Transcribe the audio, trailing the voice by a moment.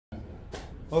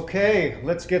Okay,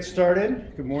 let's get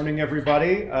started. Good morning,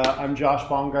 everybody. I'm Josh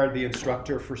Bongard, the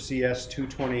instructor for CS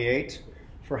 228.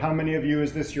 For how many of you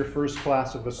is this your first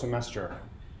class of the semester?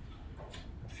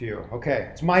 A few. Okay,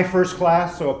 it's my first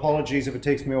class, so apologies if it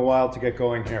takes me a while to get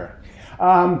going here.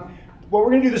 What we're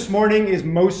going to do this morning is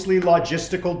mostly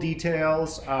logistical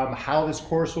details, how this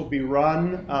course will be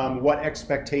run, what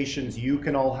expectations you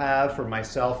can all have for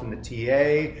myself and the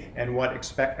TA, and what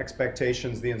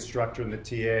expectations the instructor and the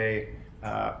TA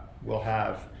will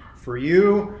have for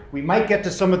you. We might get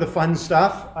to some of the fun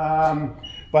stuff,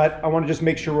 but I want to just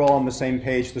make sure we're all on the same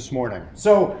page this morning.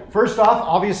 So first off,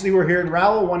 obviously we're here in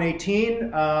Rowell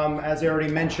 118. As I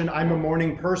already mentioned, I'm a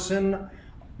morning person.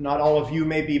 Not all of you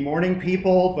may be morning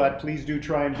people, but please do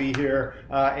try and be here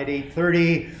at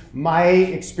 8:30. My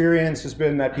experience has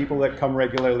been that people that come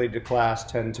regularly to class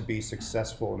tend to be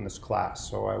successful in this class.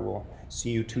 So I will see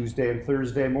you Tuesday and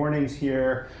Thursday mornings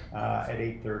here at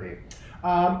 8:30.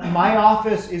 My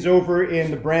office is over in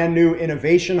the brand new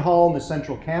Innovation Hall in the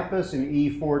Central Campus in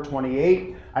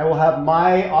E428. I will have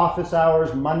my office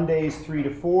hours Mondays 3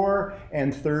 to 4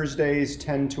 and Thursdays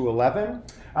 10 to 11.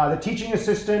 The teaching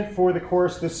assistant for the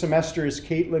course this semester is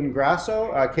Caitlin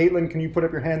Grasso. Caitlin, can you put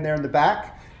up your hand there in the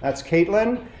back? That's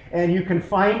Caitlin. And you can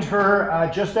find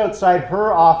her just outside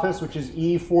her office, which is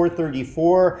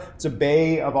E434. It's a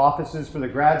bay of offices for the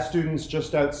grad students.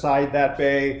 Just outside that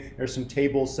bay, there's some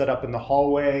tables set up in the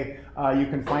hallway. You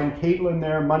can find Caitlin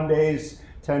there Mondays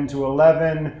 10 to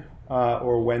 11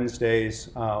 or Wednesdays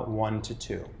 1 to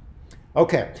 2.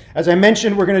 Okay, as I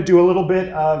mentioned, we're going to do a little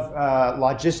bit of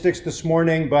logistics this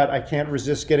morning, but I can't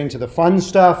resist getting to the fun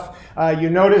stuff. You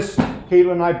notice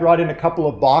Caitlin and I brought in a couple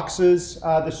of boxes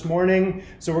this morning.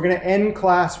 So we're going to end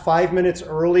class 5 minutes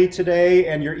early today,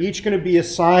 and you're each going to be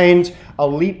assigned a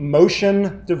Leap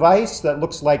Motion device that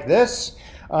looks like this.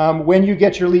 When you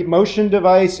get your Leap Motion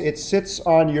device, it sits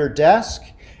on your desk,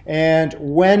 and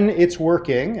when it's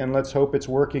working, and let's hope it's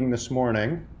working this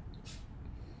morning,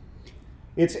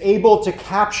 it's able to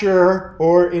capture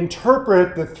or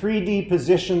interpret the 3D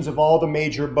positions of all the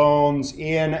major bones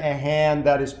in a hand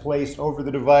that is placed over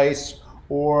the device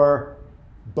or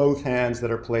both hands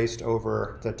that are placed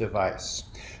over the device.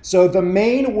 So the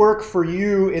main work for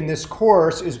you in this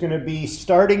course is going to be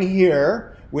starting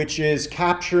here, which is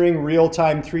capturing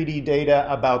real-time 3D data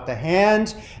about the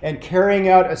hand and carrying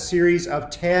out a series of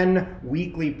 10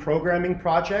 weekly programming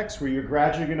projects where you're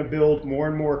gradually going to build more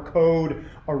and more code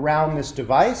around this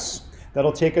device.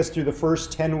 That'll take us through the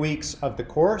first 10 weeks of the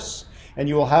course, and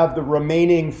you will have the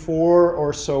remaining 4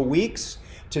 or so weeks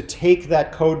to take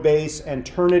that code base and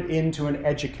turn it into an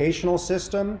educational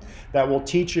system that will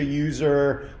teach a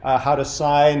user how to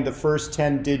sign the first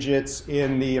 10 digits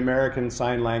in the American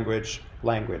Sign Language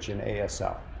in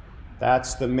ASL.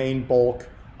 That's the main bulk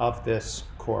of this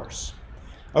course.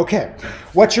 Okay,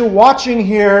 what you're watching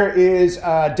here is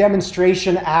a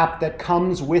demonstration app that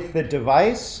comes with the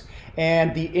device,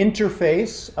 and the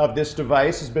interface of this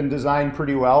device has been designed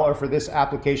pretty well, or for this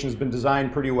application has been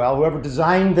designed pretty well. Whoever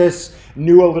designed this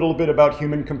knew a little bit about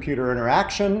human-computer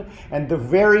interaction, and the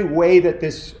very way that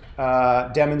this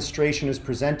demonstration is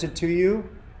presented to you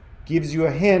gives you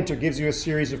a hint or gives you a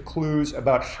series of clues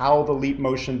about how the Leap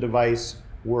Motion device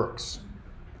works.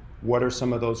 What are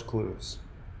some of those clues?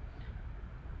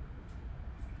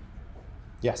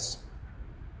 Yes?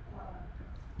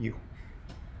 You.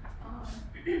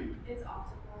 It's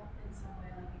optical in some way,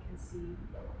 like you can see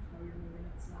how you're moving.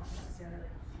 It's not necessarily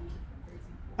like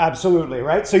Absolutely,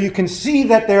 right? So you can see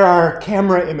that there are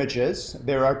camera images.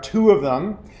 There are 2 of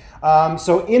them.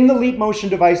 So in the Leap Motion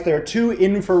device, there are 2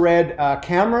 infrared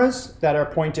cameras that are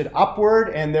pointed upward,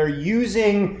 and they're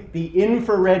using the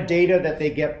infrared data that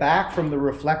they get back from the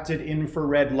reflected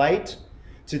infrared light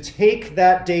to take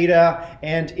that data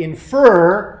and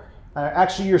infer.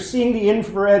 Actually, you're seeing the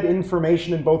infrared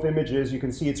information in both images. You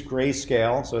can see it's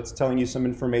grayscale, so it's telling you some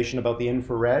information about the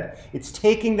infrared. It's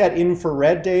taking that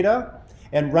infrared data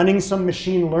and running some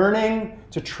machine learning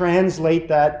to translate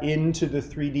that into the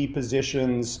 3D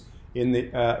positions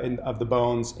of the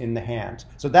bones in the hand.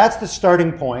 So that's the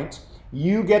starting point.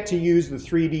 You get to use the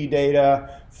 3D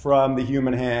data from the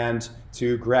human hand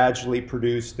to gradually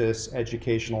produce this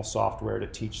educational software to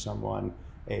teach someone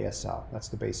ASL. That's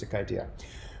the basic idea.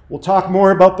 We'll talk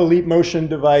more about the Leap Motion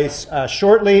device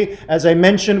shortly. As I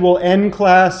mentioned, we'll end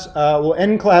class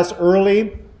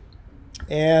early,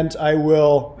 and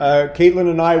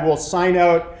Caitlin and I will sign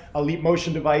out a Leap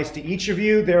Motion device to each of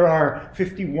you. There are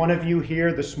 51 of you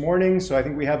here this morning, so I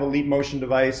think we have a Leap Motion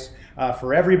device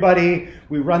for everybody.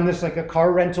 We run this like a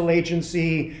car rental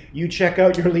agency. You check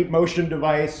out your Leap Motion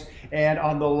device, and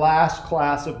on the last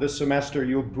class of the semester,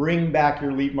 you'll bring back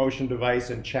your Leap Motion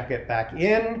device and check it back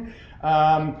in.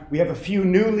 We have a few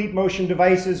new Leap Motion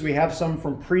devices. We have some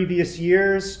from previous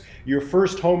years. Your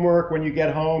first homework when you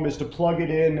get home is to plug it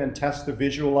in and test the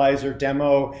visualizer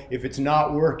demo. If it's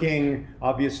not working,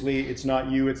 obviously it's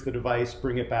not you, it's the device.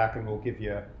 Bring it back and we'll give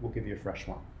you a fresh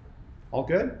one. All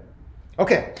good?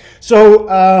 Okay, so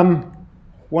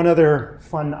one other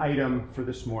fun item for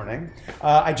this morning.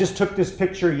 I just took this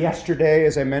picture yesterday,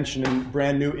 as I mentioned, in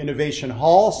brand new Innovation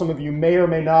Hall. Some of you may or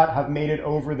may not have made it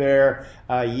over there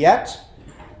yet.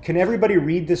 Can everybody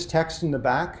read this text in the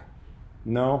back?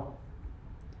 No?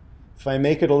 If I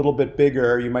make it a little bit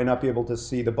bigger, you might not be able to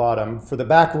see the bottom. For the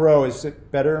back row, is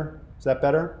it better? Is that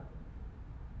better?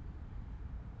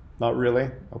 Not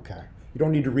really? Okay. You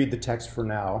don't need to read the text for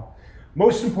now.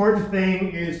 Most important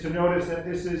thing is to notice that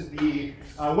this is the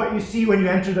what you see when you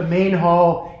enter the main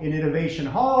hall in Innovation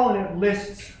Hall, and it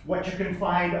lists what you can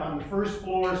find on the first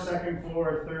floor, second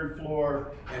floor, third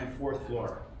floor, and fourth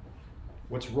floor.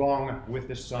 What's wrong with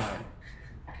this sign?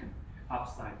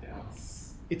 Upside down.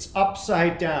 It's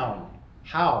upside down.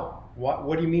 How?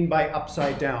 What do you mean by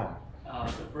upside down?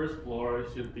 The first floor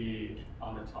should be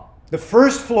on the top. The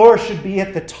first floor should be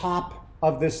at the top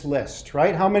of this list,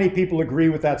 right? How many people agree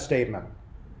with that statement?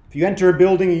 If you enter a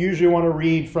building, you usually want to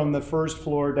read from the first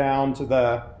floor down to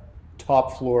the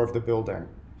top floor of the building.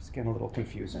 It's getting a little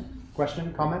confusing.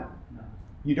 Question, comment?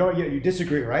 No. You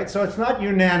disagree, right? So it's not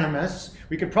unanimous.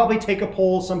 We could probably take a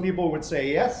poll. Some people would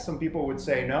say yes, some people would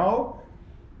say no.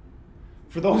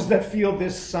 For those that feel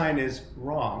this sign is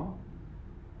wrong,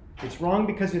 it's wrong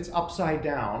because it's upside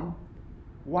down.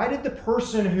 Why did the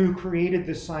person who created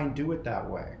this sign do it that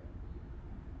way?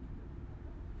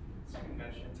 It's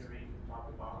convention to read from top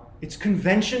to bottom. It's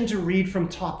convention to read from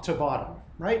top to bottom,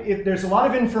 right? If there's a lot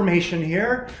of information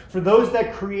here. For those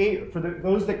that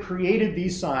created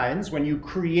these signs, when you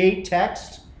create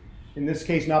text, in this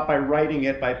case not by writing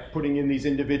it, by putting in these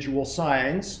individual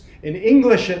signs, in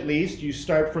English at least, you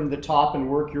start from the top and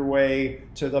work your way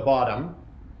to the bottom.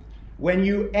 When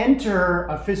you enter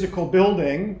a physical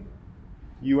building,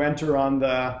 you enter on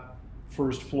the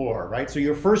first floor, right? So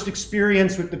your first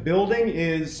experience with the building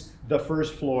is the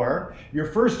first floor. Your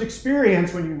first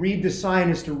experience when you read the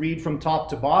sign is to read from top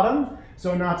to bottom.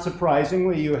 So not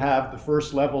surprisingly, you have the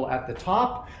first level at the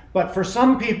top. But for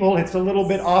some people, it's a little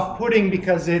bit off-putting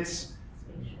because it's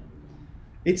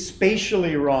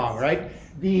spatially wrong, right?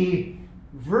 The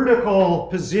vertical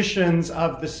positions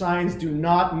of the signs do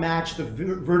not match the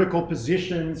vertical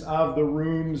positions of the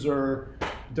rooms or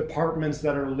departments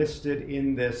that are listed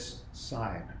in this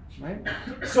sign, right?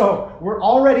 So we're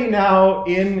already now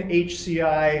in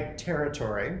HCI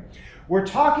territory. We're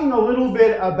talking a little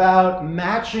bit about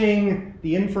matching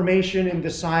the information in the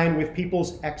sign with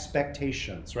people's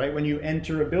expectations, right? When you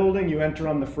enter a building, you enter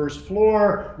on the first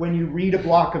floor. When you read a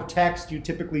block of text, you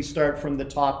typically start from the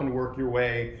top and work your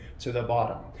way to the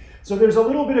bottom. So there's a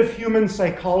little bit of human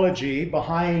psychology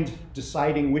behind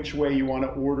deciding which way you want to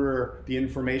order the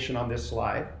information on this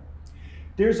slide.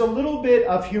 There's a little bit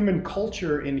of human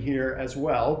culture in here as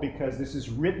well, because this is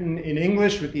written in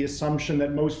English with the assumption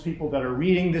that most people that are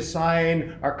reading this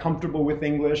sign are comfortable with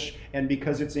English, and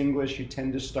because it's English, you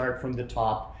tend to start from the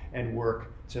top and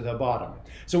work to the bottom.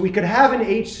 So we could have an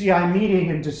HCI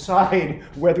meeting and decide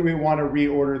whether we want to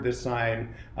reorder this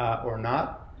sign or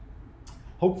not.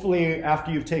 Hopefully,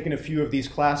 after you've taken a few of these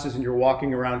classes and you're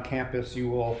walking around campus, you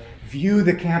will view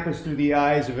the campus through the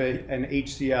eyes of an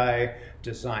HCI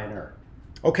designer.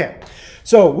 Okay,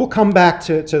 so we'll come back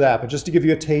to that, but just to give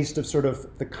you a taste of sort of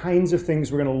the kinds of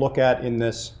things we're going to look at in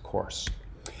this course.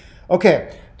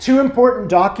 Okay, two important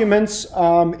documents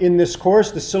in this course,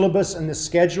 the syllabus and the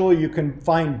schedule. You can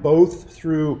find both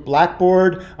through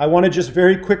Blackboard. I want to just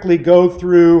very quickly go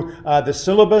through the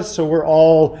syllabus so we're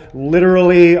all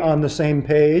literally on the same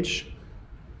page.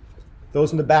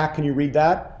 Those in the back, can you read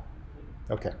that?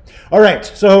 Okay. All right,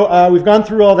 so we've gone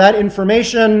through all that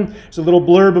information. There's a little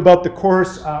blurb about the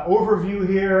course overview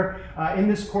here. In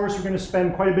this course, we're going to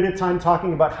spend quite a bit of time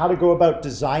talking about how to go about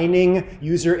designing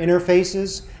user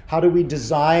interfaces. How do we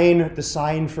design the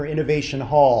sign for Innovation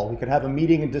Hall? We could have a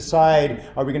meeting and decide,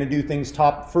 are we going to do things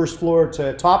first floor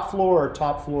to top floor or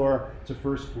top floor to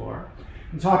first floor?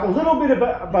 And talk a little bit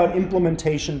about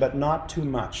implementation, but not too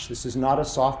much. This is not a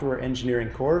software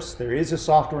engineering course. There is a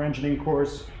software engineering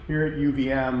course here at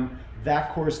UVM.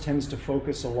 That course tends to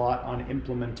focus a lot on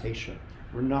implementation.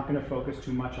 We're not going to focus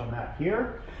too much on that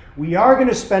here. We are going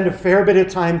to spend a fair bit of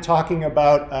time talking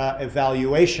about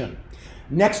evaluation.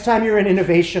 Next time you're in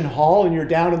Innovation Hall and you're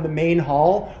down in the main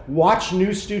hall, watch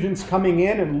new students coming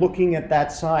in and looking at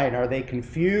that sign. Are they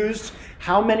confused?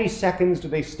 How many seconds do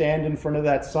they stand in front of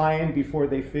that sign before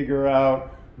they figure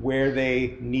out where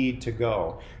they need to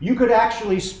go? You could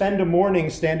actually spend a morning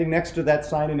standing next to that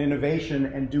sign in Innovation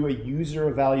and do a user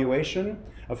evaluation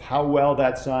of how well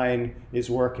that sign is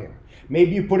working.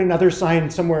 Maybe you put another sign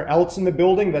somewhere else in the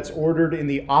building that's ordered in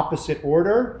the opposite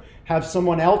order. Have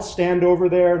someone else stand over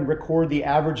there and record the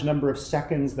average number of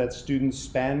seconds that students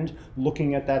spend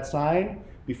looking at that sign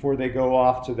before they go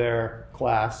off to their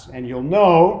class. And you'll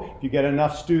know, if you get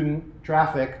enough student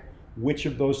traffic, which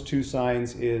of those two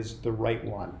signs is the right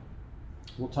one.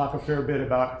 We'll talk a fair bit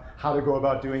about how to go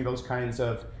about doing those kinds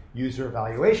of user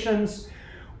evaluations.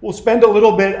 We'll spend a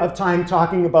little bit of time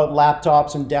talking about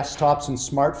laptops and desktops and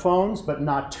smartphones, but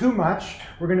not too much.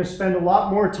 We're going to spend a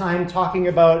lot more time talking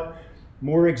about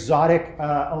more exotic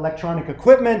electronic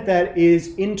equipment that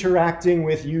is interacting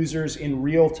with users in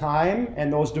real time,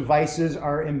 and those devices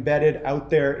are embedded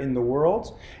out there in the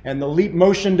world. And the Leap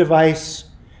Motion device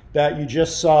that you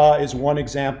just saw is one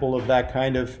example of that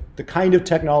the kind of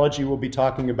technology we'll be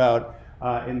talking about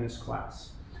in this class.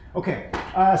 Okay,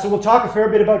 so we'll talk a fair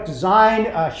bit about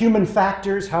design, human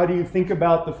factors. How do you think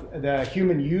about the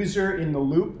human user in the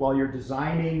loop while you're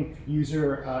designing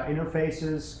user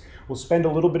interfaces? We'll spend a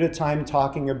little bit of time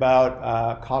talking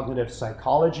about cognitive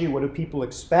psychology. What do people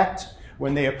expect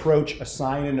when they approach a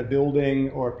sign in a building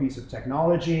or a piece of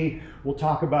technology? We'll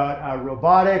talk about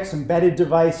robotics, embedded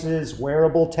devices,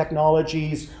 wearable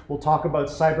technologies. We'll talk about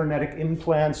cybernetic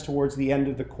implants towards the end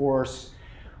of the course.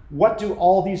 What do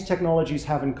all these technologies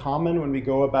have in common when we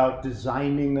go about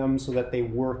designing them so that they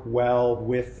work well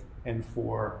with and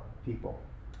for people?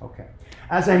 Okay.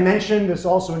 As I mentioned, this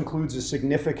also includes a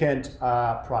significant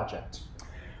project.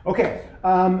 Okay,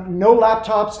 no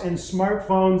laptops and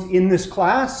smartphones in this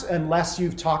class unless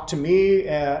you've talked to me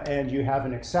and you have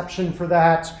an exception for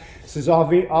that. This is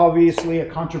obviously a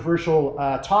controversial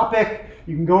topic.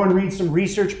 You can go and read some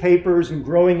research papers, and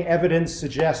growing evidence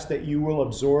suggests that you will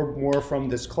absorb more from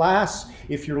this class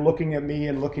if you're looking at me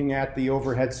and looking at the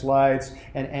overhead slides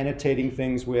and annotating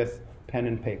things with pen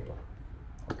and paper.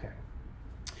 Okay.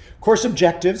 Course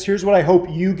objectives. Here's what I hope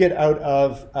you get out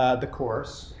of the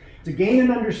course. To gain an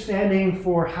understanding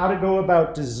for how to go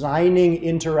about designing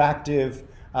interactive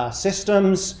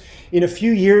systems. In a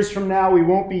few years from now, we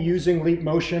won't be using Leap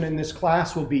Motion in this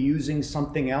class. We'll be using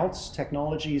something else.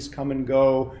 Technologies come and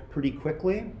go pretty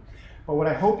quickly. But what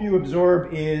I hope you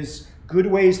absorb is good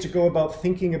ways to go about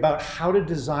thinking about how to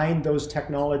design those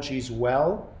technologies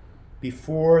well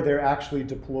before they're actually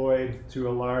deployed to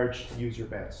a large user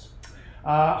base.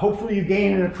 Hopefully you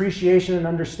gain an appreciation and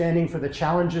understanding for the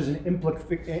challenges and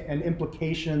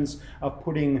implications of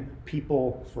putting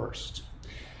people first.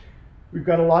 We've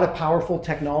got a lot of powerful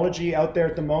technology out there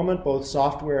at the moment, both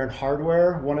software and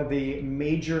hardware. One of the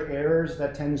major errors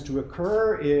that tends to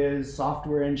occur is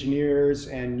software engineers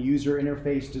and user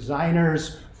interface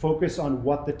designers focus on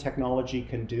what the technology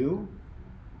can do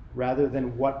rather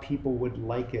than what people would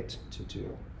like it to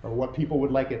do or what people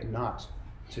would like it not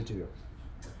to do.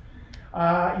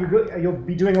 You'll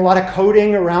be doing a lot of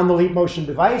coding around the Leap Motion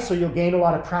device, so you'll gain a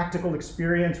lot of practical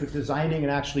experience with designing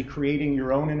and actually creating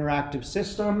your own interactive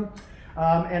system,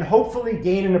 and hopefully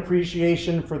gain an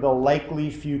appreciation for the likely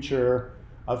future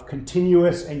of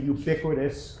continuous and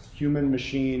ubiquitous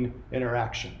human-machine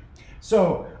interaction.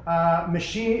 So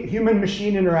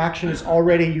human-machine interaction is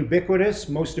already ubiquitous.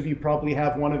 Most of you probably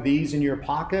have one of these in your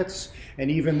pockets. And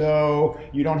even though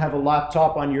you don't have a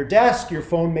laptop on your desk, your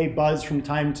phone may buzz from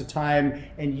time to time,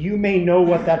 and you may know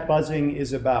what that buzzing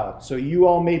is about. So you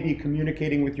all may be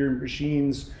communicating with your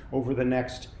machines over the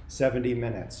next 70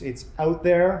 minutes. It's out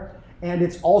there, and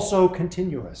it's also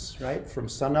continuous, right? From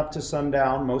sun up to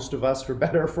sundown, most of us, for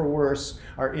better or for worse,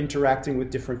 are interacting with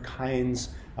different kinds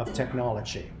of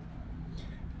technology.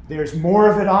 There's more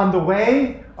of it on the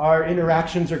way. Our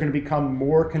interactions are going to become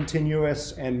more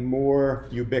continuous and more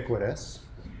ubiquitous.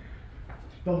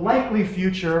 The likely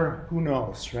future, who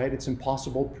knows, right? It's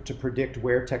impossible to predict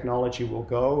where technology will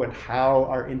go and how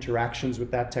our interactions with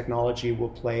that technology will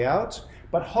play out.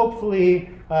 But hopefully,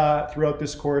 throughout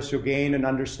this course, you'll gain an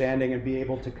understanding and be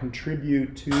able to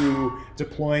contribute to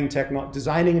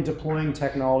designing and deploying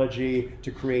technology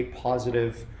to create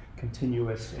positive,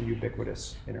 continuous, and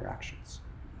ubiquitous interactions.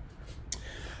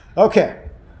 Okay,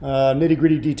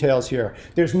 nitty-gritty details here.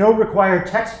 There's no required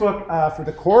textbook for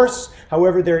the course.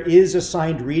 However, there is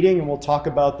assigned reading, and we'll talk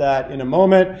about that in a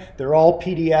moment. They're all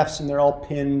PDFs, and they're all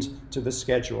pinned to the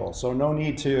schedule, so no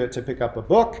need to pick up a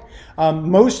book.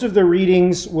 Most of the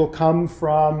readings will come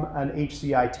from an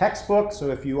HCI textbook, so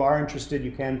if you are interested,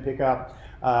 you can pick up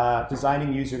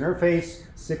Designing User Interface,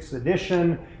 6th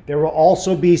edition. There will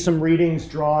also be some readings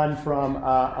drawn from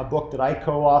a book that I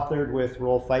co-authored with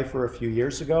Roel Pfeiffer a few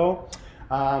years ago.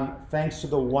 Thanks to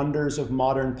the wonders of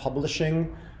modern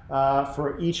publishing,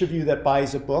 for each of you that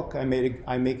buys a book, I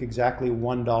make exactly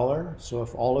 $1. So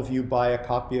if all of you buy a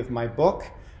copy of my book,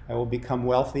 I will become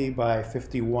wealthy by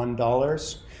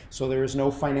 $51. So there is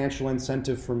no financial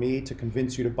incentive for me to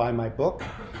convince you to buy my book.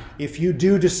 If you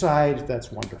do decide,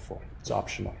 that's wonderful. It's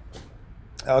optional.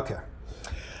 Okay.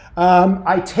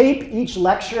 I tape each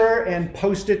lecture and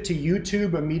post it to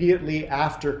YouTube immediately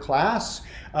after class.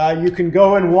 You can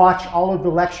go and watch all of the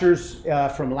lectures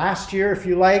from last year if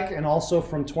you like, and also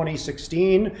from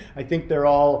 2016. I think they're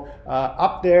all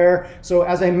up there. So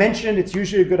as I mentioned, it's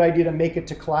usually a good idea to make it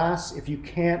to class. If you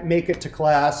can't make it to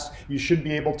class, you should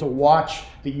be able to watch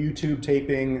the YouTube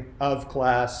taping of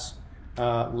class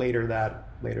later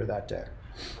that day.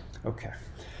 Okay.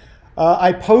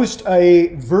 I post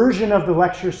a version of the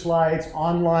lecture slides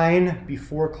online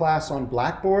before class on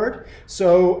Blackboard.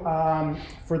 So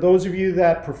for those of you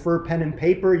that prefer pen and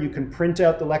paper, you can print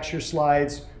out the lecture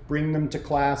slides, bring them to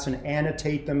class, and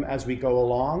annotate them as we go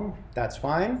along. That's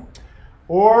fine.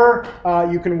 Or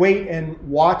you can wait and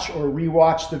watch or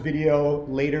rewatch the video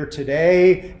later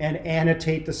today and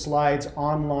annotate the slides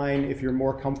online if you're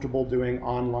more comfortable doing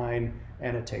online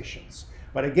annotations.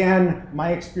 But again,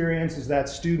 my experience is that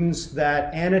students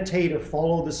that annotate or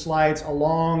follow the slides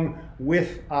along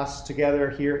with us together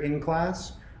here in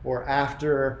class or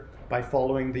after by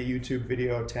following the YouTube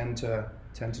video tend to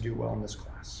do well in this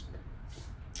class.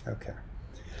 Okay.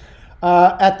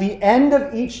 At the end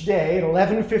of each day, at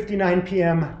 11:59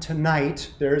 p.m.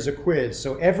 tonight, there is a quiz.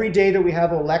 So every day that we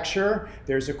have a lecture,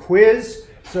 there's a quiz.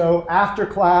 So after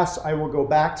class, I will go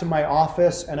back to my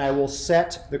office and I will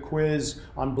set the quiz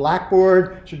on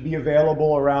Blackboard. It should be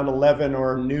available around 11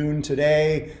 or noon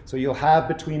today. So you'll have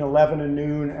between 11 and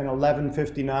noon and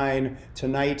 11:59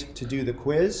 tonight to do the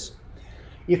quiz.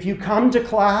 If you come to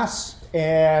class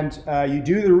and you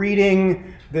do the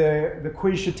reading, the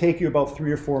quiz should take you about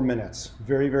 3 or 4 minutes.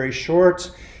 Very, very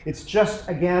short. It's just,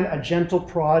 again, a gentle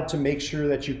prod to make sure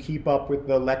that you keep up with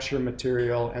the lecture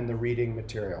material and the reading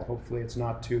material. Hopefully it's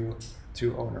not too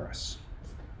onerous.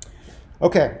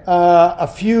 Okay, a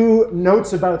few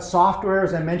notes about software.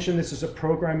 As I mentioned, this is a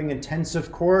programming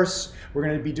intensive course. We're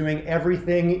going to be doing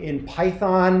everything in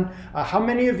Python. How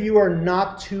many of you are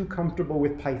not too comfortable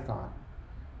with Python?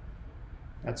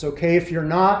 That's okay if you're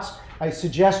not. I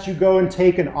suggest you go and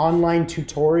take an online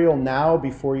tutorial now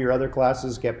before your other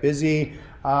classes get busy.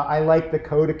 I like the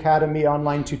Code Academy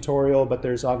online tutorial, but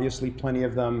there's obviously plenty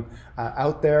of them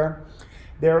out there.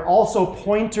 There are also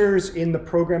pointers in the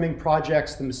programming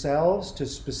projects themselves to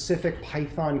specific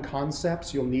Python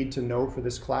concepts you'll need to know for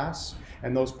this class,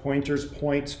 and those pointers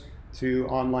point to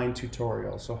online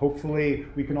tutorials. So hopefully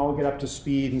we can all get up to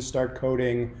speed and start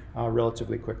coding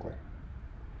relatively quickly.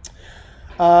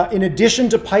 In addition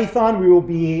to Python, we will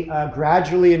be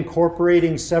gradually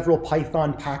incorporating several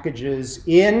Python packages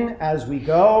in as we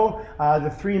go.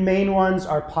 The 3 main ones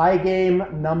are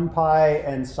Pygame, NumPy,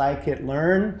 and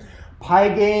scikit-learn.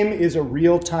 Pygame is a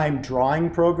real-time drawing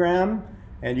program,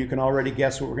 and you can already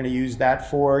guess what we're going to use that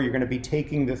for. You're going to be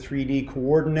taking the 3D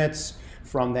coordinates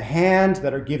from the hand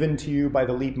that are given to you by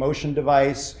the Leap Motion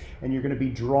device, and you're going to be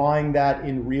drawing that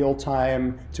in real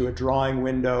time to a drawing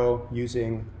window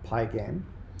using Pygame.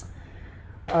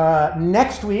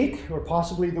 Next week, or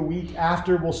possibly the week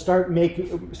after, we'll start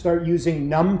using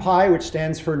NumPy, which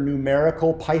stands for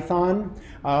Numerical Python.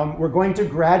 We're going to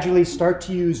gradually start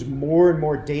to use more and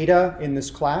more data in this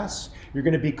class. You're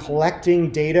going to be collecting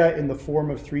data in the form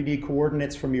of 3D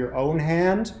coordinates from your own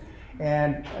hand.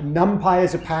 And NumPy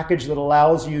is a package that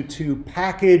allows you to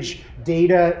package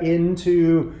data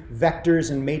into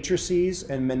vectors and matrices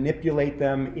and manipulate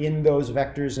them in those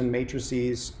vectors and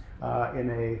matrices in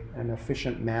an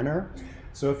efficient manner.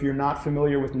 So if you're not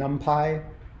familiar with NumPy,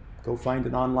 go find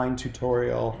an online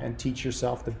tutorial and teach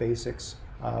yourself the basics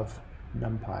of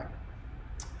NumPy.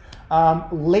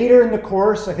 Later in the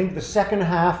course, I think the second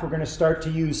half, we're going to start to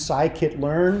use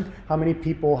scikit-learn. How many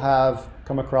people have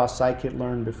come across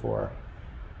scikit-learn before?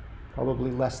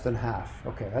 Probably less than half.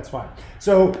 Okay, that's fine.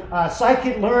 So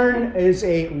scikit-learn is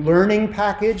a learning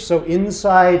package. So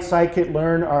inside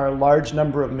scikit-learn are a large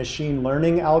number of machine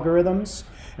learning algorithms.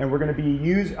 and we're going to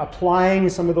be applying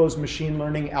some of those machine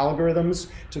learning algorithms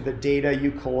to the data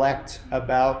you collect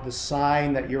about the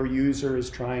sign that your user is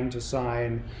trying to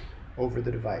sign over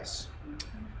the device.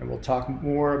 And we'll talk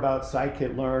more about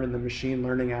scikit-learn and the machine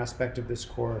learning aspect of this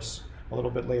course a little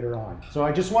bit later on. So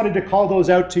I just wanted to call those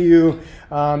out to you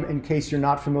in case you're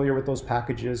not familiar with those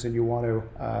packages and you want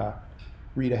to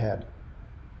read ahead.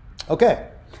 Okay,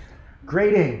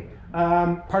 grading.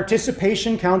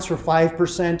 Participation counts for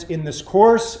 5% in this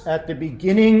course. At the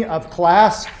beginning of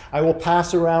class, I will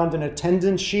pass around an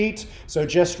attendance sheet. So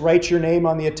just write your name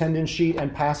on the attendance sheet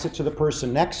and pass it to the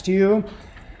person next to you.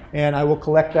 And I will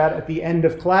collect that at the end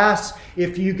of class.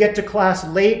 If you get to class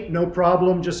late, no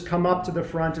problem. Just come up to the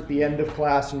front at the end of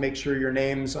class and make sure your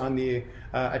name's on the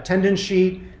attendance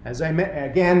sheet.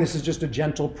 Again, this is just a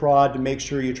gentle prod to make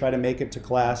sure you try to make it to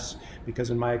class, because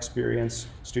in my experience,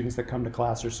 students that come to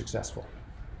class are successful.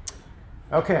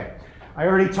 Okay, I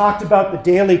already talked about the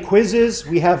daily quizzes.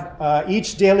 We have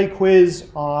each daily quiz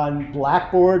on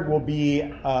Blackboard will be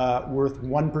worth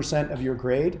 1% of your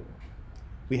grade.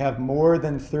 We have more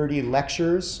than 30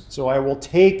 lectures, so I will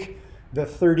take the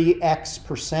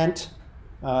 30x%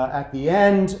 at the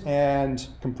end and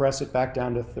compress it back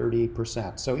down to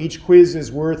 30%. So each quiz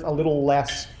is worth a little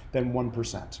less than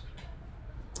 1%.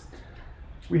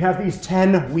 We have these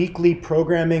 10 weekly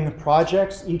programming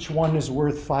projects. Each one is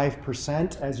worth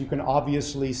 5%. As you can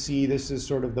obviously see, this is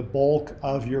sort of the bulk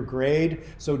of your grade.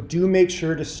 So do make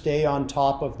sure to stay on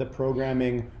top of the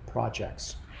programming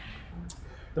projects.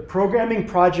 The programming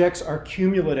projects are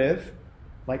cumulative,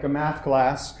 like a math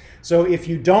class. So if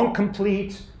you don't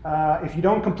complete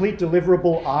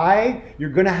deliverable I, you're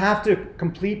going to have to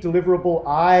complete deliverable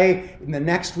I in the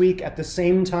next week at the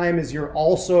same time as you're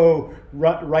also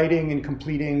writing and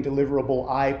completing deliverable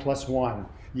I+1.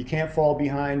 You can't fall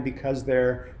behind because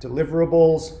they're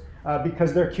deliverables,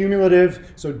 because they're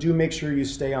cumulative. So do make sure you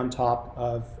stay on top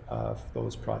of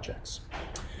those projects.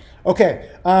 Okay,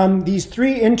 these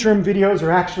 3 interim videos are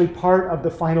actually part of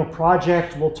the final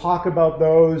project. We'll talk about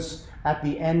those at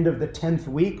the end of the 10th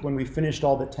week when we finished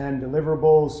all the 10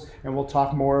 deliverables, and we'll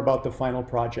talk more about the final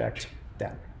project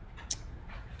then.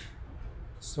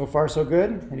 So far, so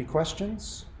good? Any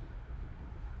questions?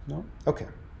 No? Okay.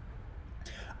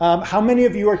 How many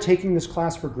of you are taking this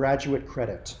class for graduate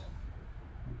credit?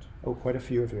 Oh, quite a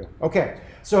few of you. Okay,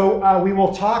 so we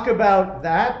will talk about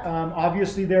that.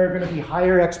 Obviously, there are going to be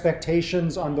higher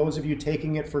expectations on those of you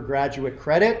taking it for graduate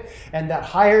credit, and that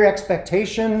higher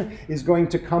expectation is going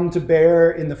to come to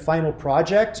bear in the final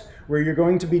project, where you're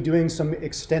going to be doing some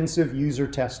extensive user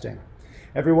testing.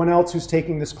 Everyone else who's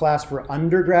taking this class for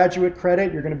undergraduate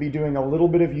credit, you're going to be doing a little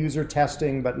bit of user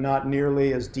testing, but not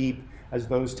nearly as deep as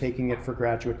those taking it for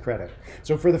graduate credit.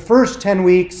 So for the first 10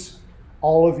 weeks,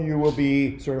 all of you will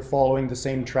be sort of following the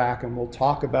same track, and we'll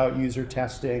talk about user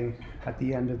testing at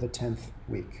the end of the 10th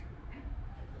week.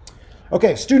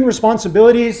 Okay, student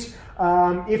responsibilities.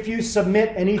 If you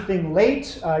submit anything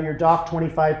late, you're docked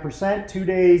 25%, 2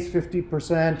 days,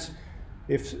 50%.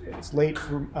 If it's late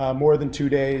for more than 2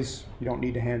 days, you don't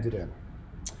need to hand it in.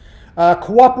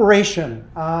 Cooperation.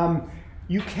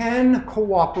 You can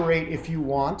cooperate if you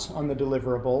want on the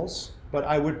deliverables, but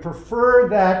I would prefer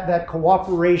that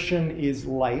cooperation is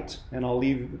light, and I'll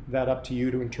leave that up to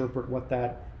you to interpret what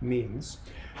that means.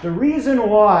 The reason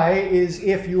why is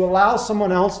if you allow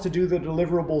someone else to do the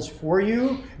deliverables for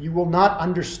you, you will not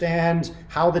understand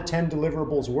how the 10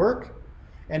 deliverables work.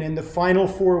 And in the final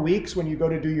 4 weeks, when you go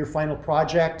to do your final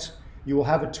project, you will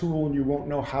have a tool and you won't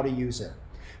know how to use it.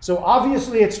 So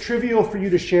obviously it's trivial for you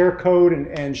to share code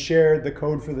and share the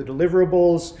code for the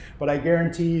deliverables, but I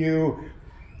guarantee you,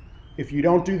 if you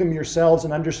don't do them yourselves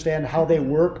and understand how they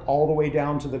work all the way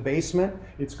down to the basement,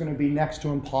 it's going to be next to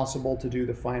impossible to do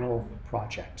the final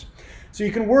project. So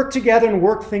you can work together and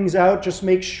work things out. Just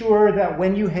make sure that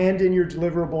when you hand in your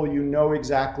deliverable, you know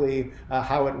exactly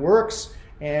how it works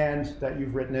and that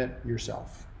you've written it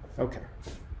yourself. Okay.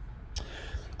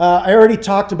 I already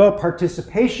talked about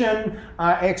participation.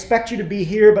 I expect you to be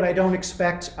here, but I don't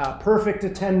expect perfect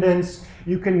attendance.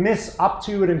 You can miss up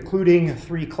to and including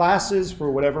 3 classes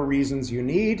for whatever reasons you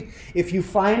need. If you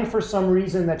find for some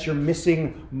reason that you're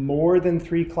missing more than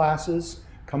 3 classes,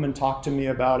 come and talk to me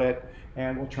about it,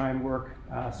 and we'll try and work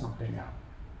something out.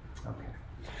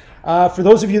 Okay. For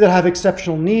those of you that have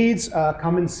exceptional needs,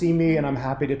 come and see me, and I'm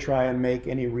happy to try and make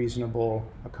any reasonable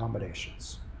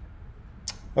accommodations.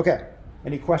 Okay.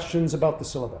 Any questions about the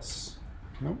syllabus?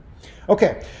 No?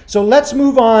 Okay, so let's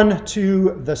move on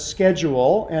to the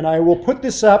schedule, and I will put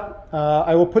this up.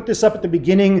 At the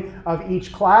beginning of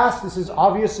each class. This is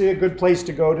obviously a good place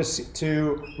to go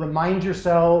to remind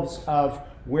yourselves of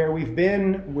where we've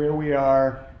been, where we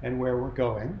are, and where we're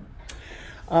going.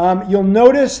 You'll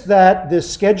notice that the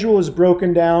schedule is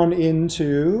broken down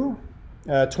into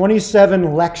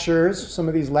 27 lectures. Some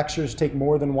of these lectures take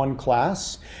more than one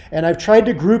class. And I've tried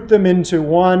to group them into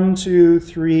 1, 2,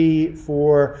 3,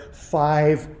 4,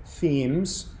 5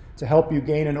 themes to help you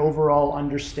gain an overall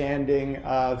understanding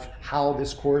of how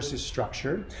this course is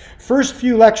structured. First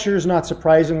few lectures, not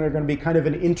surprisingly, are going to be kind of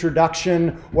an introduction.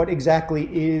 What exactly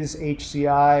is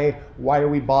HCI? Why are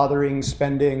we bothering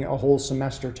spending a whole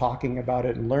semester talking about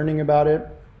it and learning about it?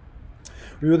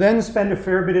 We will then spend a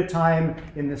fair bit of time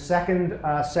in the second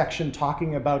section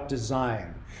talking about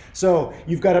design. So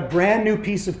you've got a brand new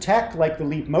piece of tech like the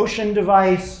Leap Motion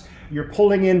device. You're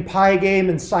pulling in Pygame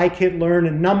and scikit-learn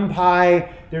and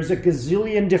NumPy. There's a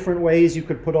gazillion different ways you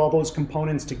could put all those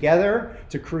components together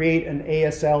to create an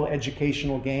ASL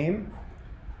educational game.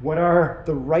 What are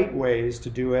the right ways to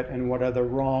do it and what are the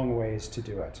wrong ways to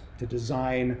do it, to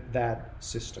design that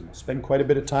system? We'll spend quite a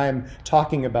bit of time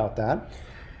talking about that.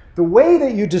 The way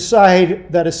that you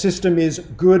decide that a system is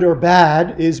good or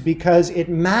bad is because it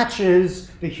matches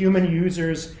the human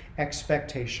user's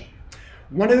expectation.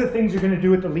 One of the things you're going to do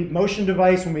with the Leap Motion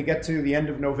device when we get to the end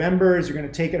of November is you're going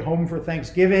to take it home for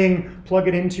Thanksgiving, plug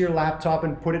it into your laptop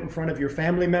and put it in front of your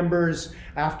family members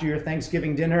after your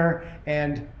Thanksgiving dinner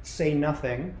and say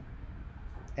nothing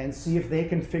and see if they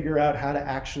can figure out how to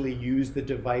actually use the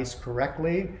device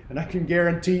correctly. And I can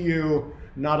guarantee you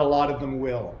not a lot of them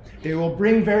will. They will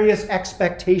bring various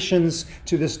expectations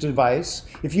to this device.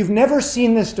 If you've never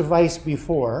seen this device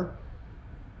before,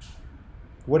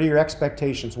 what are your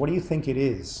expectations? What do you think it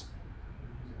is?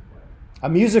 A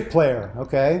music player,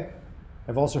 okay.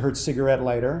 I've also heard cigarette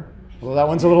lighter. Well, that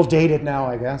one's a little dated now,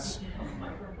 I guess.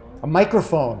 A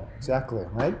microphone, exactly,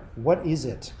 right? What is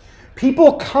it?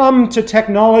 People come to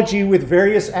technology with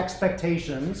various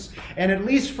expectations, and at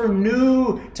least for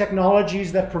new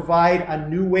technologies that provide a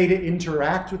new way to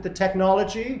interact with the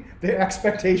technology, the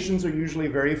expectations are usually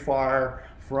very far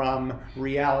from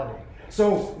reality.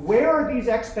 So where are these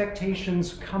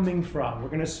expectations coming from? We're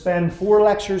going to spend 4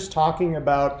 lectures talking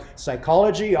about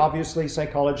psychology. Obviously,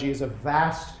 psychology is a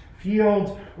vast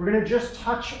field. We're going to just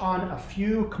touch on a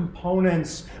few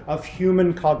components of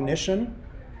human cognition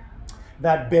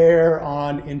that bear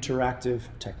on interactive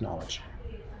technology.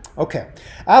 Okay,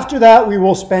 after that we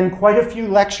will spend quite a few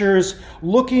lectures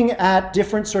looking at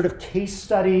different sort of case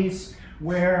studies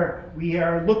where we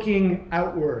are looking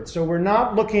outward. So we're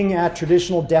not looking at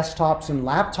traditional desktops and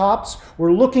laptops.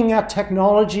 We're looking at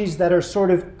technologies that are sort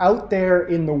of out there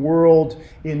in the world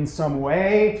in some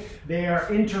way. They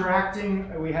are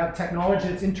interacting, we have technology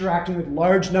that's interacting with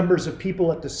large numbers of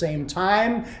people at the same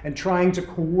time and trying to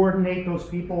coordinate those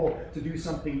people to do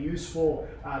something useful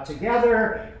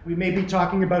together. We may be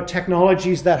talking about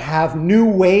technologies that have new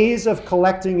ways of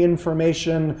collecting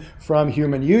information from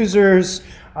human users.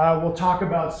 We'll talk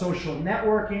about social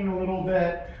networking a little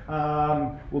bit.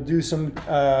 We'll do some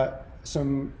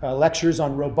lectures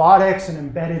on robotics and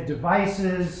embedded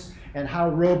devices and how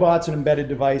robots and embedded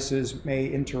devices may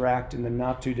interact in the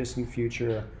not too distant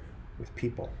future with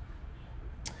people.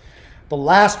 The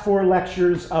last 4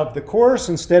 lectures of the course,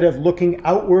 instead of looking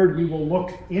outward, we will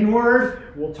look inward.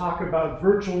 We'll talk about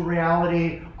virtual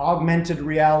reality, augmented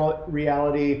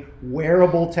reality,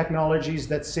 wearable technologies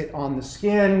that sit on the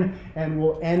skin, and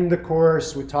we'll end the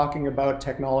course with talking about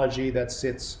technology that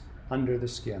sits under the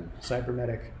skin,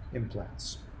 cybernetic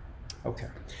implants. Okay.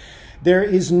 There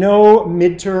is no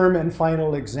midterm and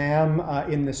final exam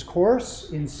in this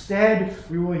course. Instead,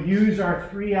 we will use our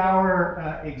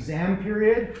 3-hour exam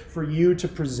period for you to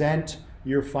present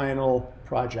your final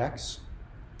projects.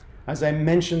 As I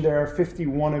mentioned, there are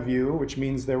 51 of you, which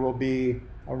means there will be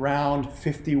around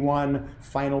 51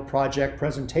 final project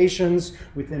presentations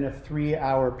within a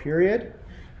 3-hour period,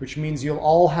 which means you'll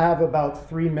all have about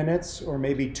 3 minutes or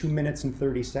maybe 2 minutes and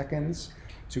 30 seconds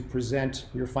to present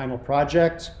your final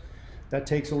project. That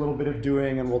takes a little bit of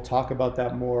doing, and we'll talk about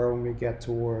that more when we get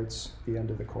towards the end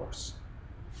of the course.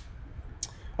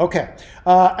 Okay,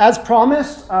 as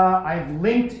promised, I've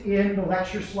linked in the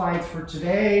lecture slides for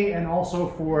today and also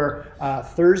for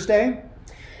Thursday.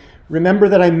 Remember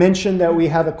that I mentioned that we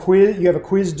have a quiz. You have a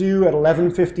quiz due at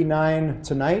 11:59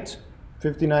 tonight,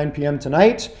 59 p.m.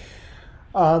 tonight.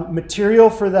 Material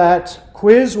for that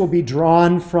quiz will be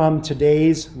drawn from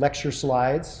today's lecture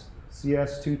slides,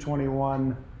 CS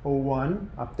 221-01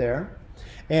 up there,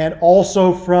 and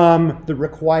also from the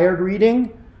required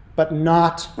reading, but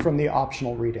not from the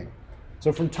optional reading.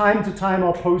 So from time to time,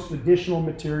 I'll post additional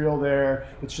material there.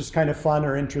 It's just kind of fun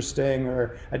or interesting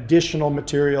or additional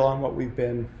material on what we've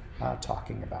been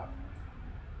talking about.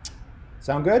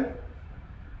 Sound good?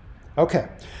 Okay.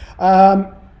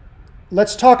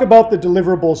 let's talk about the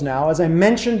deliverables now. As I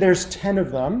mentioned, there's 10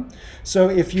 of them. So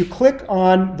if you click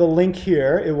on the link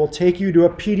here, it will take you to a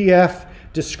PDF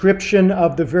description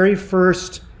of the very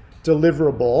first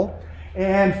deliverable.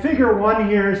 And figure 1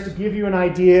 here is to give you an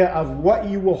idea of what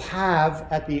you will have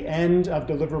at the end of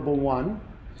deliverable 1,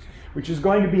 which is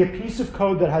going to be a piece of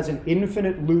code that has an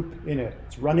infinite loop in it.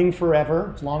 It's running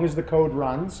forever, as long as the code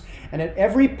runs. And at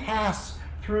every pass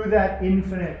through that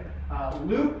infinite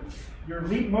loop, your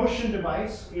Leap Motion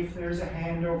device, if there's a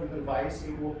hand over the device,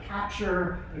 it will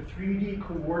capture the 3D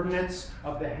coordinates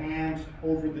of the hand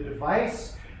over the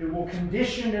device. It will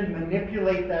condition and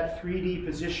manipulate that 3D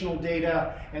positional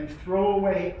data and throw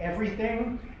away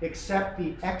everything except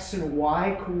the X and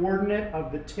Y coordinate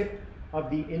of the tip of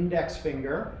the index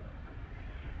finger.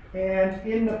 And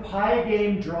in the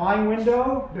Pygame drawing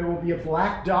window, there will be a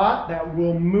black dot that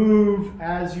will move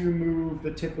as you move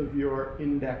the tip of your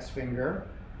index finger.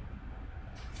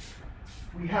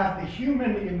 We have the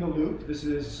human in the loop. This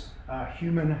is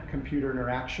human-computer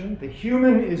interaction. The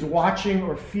human is watching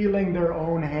or feeling their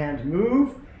own hand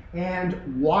move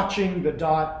and watching the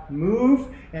dot move.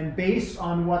 And based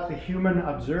on what the human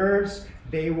observes,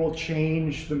 they will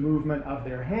change the movement of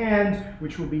their hand,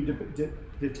 which will be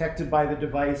detected by the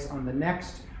device on the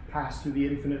next pass through the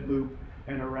infinite loop,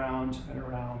 and around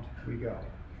we go.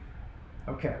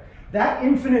 Okay, that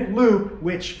infinite loop,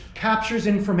 which captures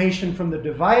information from the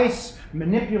device,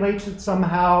 manipulates it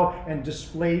somehow, and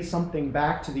displays something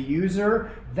back to the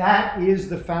user, that is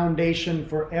the foundation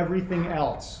for everything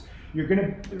else.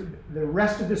 The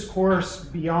rest of this course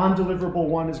beyond deliverable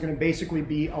 1 is going to basically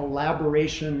be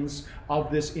elaborations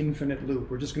of this infinite loop.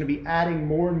 We're just going to be adding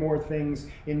more and more things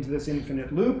into this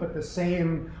infinite loop, but the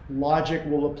same logic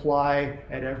will apply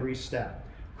at every step.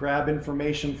 Grab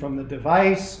information from the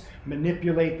device,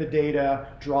 manipulate the data,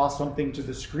 draw something to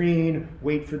the screen,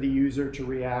 wait for the user to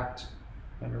react,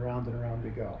 and around we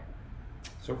go.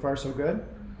 So far, so good?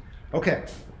 Okay.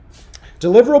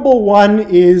 Deliverable 1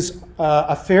 is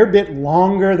a fair bit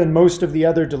longer than most of the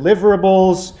other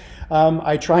deliverables.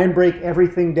 I try and break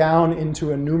everything down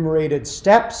into enumerated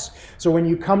steps. So when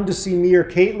you come to see me or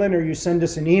Caitlin, or you send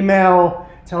us an email,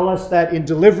 tell us that in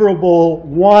deliverable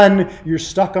 1, you're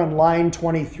stuck on line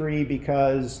 23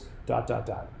 because ...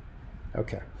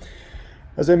 Okay.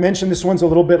 As I mentioned, this one's a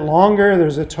little bit longer.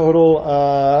 There's a total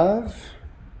of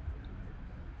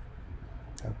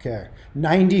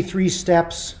 93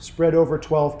 steps spread over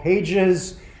 12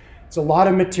 pages. It's a lot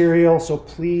of material, so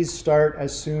please start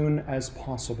as soon as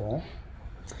possible.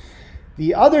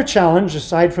 The other challenge,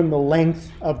 aside from the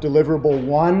length of deliverable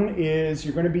 1, is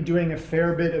you're going to be doing a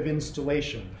fair bit of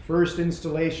installation. First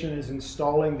installation is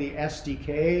installing the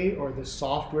SDK, or the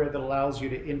software that allows you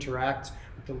to interact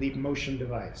with the Leap Motion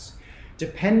device.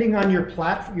 Depending on your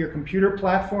computer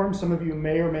platform, some of you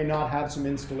may or may not have some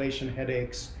installation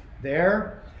headaches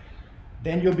there.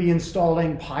 Then you'll be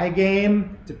installing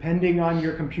Pygame. Depending on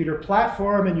your computer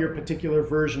platform and your particular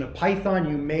version of Python,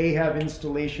 you may have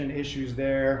installation issues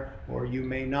there, or you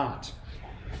may not.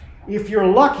 If you're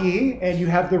lucky and you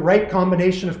have the right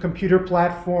combination of computer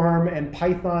platform and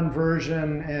Python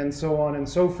version and so on and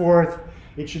so forth,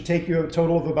 it should take you a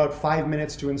total of about 5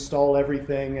 minutes to install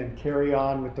everything and carry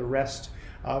on with the rest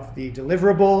of the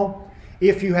deliverable.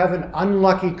 If you have an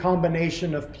unlucky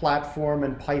combination of platform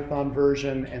and Python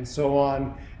version and so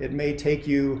on, it may take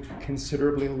you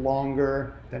considerably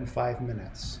longer than 5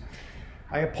 minutes.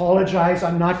 I apologize,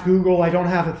 I'm not Google. I don't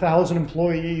have 1,000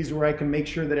 employees where I can make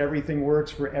sure that everything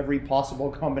works for every possible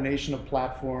combination of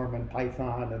platform and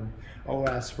Python and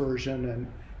OS version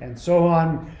and so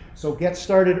on. So get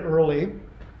started early.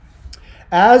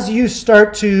 As you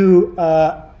start to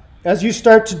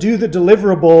do the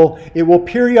deliverable, it will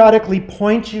periodically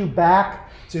point you back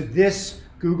to this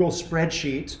Google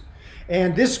spreadsheet.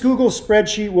 And this Google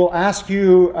spreadsheet will ask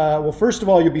you, well, first of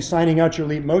all, you'll be signing out your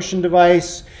Leap Motion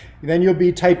device. Then you'll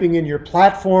be typing in your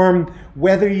platform,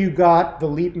 whether you got the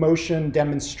Leap Motion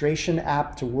demonstration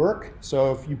app to work.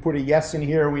 So if you put a yes in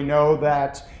here, we know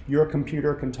that your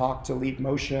computer can talk to Leap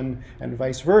Motion and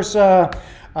vice versa.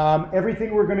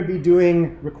 Everything we're going to be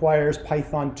doing requires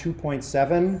Python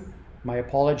 2.7. My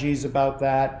apologies about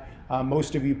that.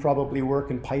 Most of you probably work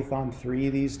in Python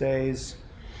 3 these days.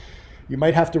 You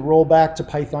might have to roll back to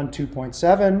Python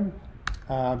 2.7.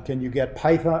 Can you get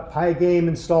Pygame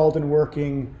installed and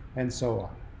working, and so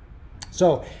on.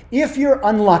 So if you're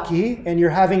unlucky and you're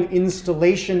having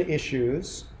installation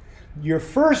issues, your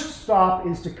first stop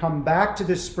is to come back to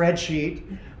this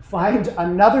spreadsheet, find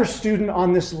another student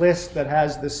on this list that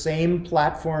has the same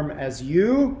platform as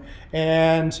you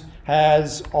and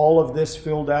has all of this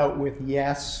filled out with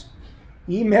yes.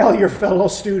 email your fellow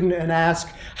student and ask,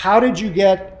 how did you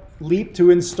get Leap to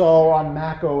install on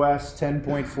Mac OS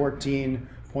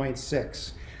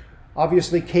 10.14.6?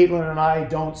 Obviously, Caitlin and I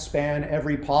don't span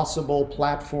every possible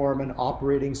platform and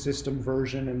operating system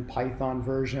version and Python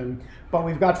version, but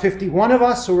we've got 51 of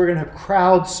us, so we're going to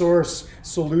crowdsource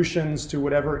solutions to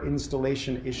whatever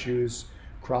installation issues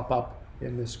crop up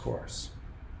in this course.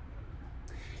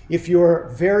 If you're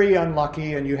very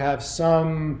unlucky and you have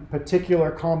some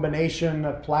particular combination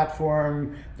of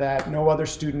platform that no other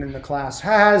student in the class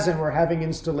has, and we're having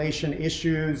installation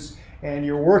issues, and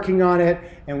you're working on it,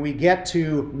 and we get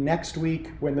to next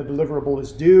week when the deliverable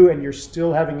is due, and you're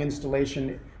still having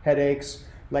installation headaches,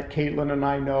 let Caitlin and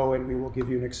I know, and we will give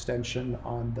you an extension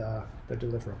on the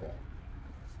deliverable.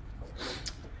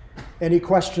 Any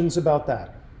questions about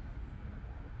that?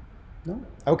 No?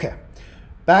 Okay.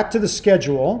 Back to the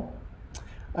schedule.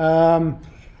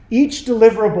 Each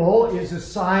deliverable is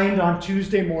assigned on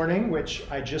Tuesday morning, which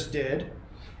I just did,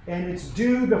 and it's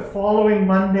due the following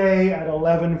Monday at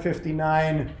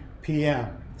 11:59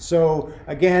 p.m. So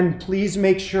again, please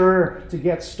make sure to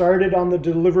get started on the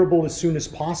deliverable as soon as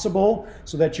possible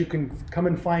so that you can come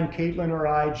and find Caitlin or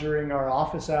I during our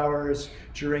office hours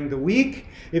during the week.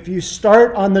 If you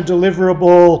start on the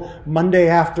deliverable Monday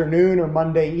afternoon or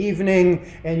Monday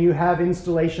evening and you have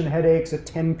installation headaches at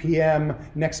 10 p.m.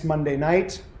 next Monday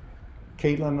night,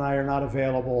 Caitlin and I are not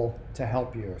available to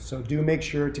help you. So do make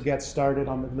sure to get started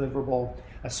on the deliverable,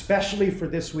 especially for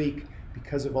this week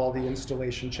because of all the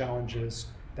installation challenges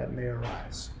that may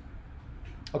arise.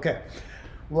 Okay,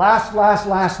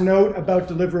 last note about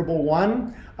deliverable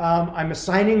 1. I'm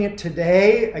assigning it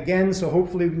today, again, so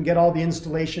hopefully we can get all the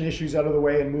installation issues out of the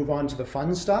way and move on to the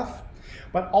fun stuff.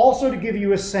 But also to give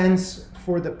you a sense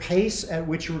for the pace at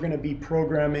which we're going to be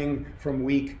programming from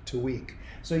week to week.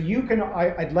 So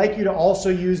I'd like you to also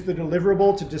use the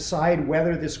deliverable to decide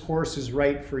whether this course is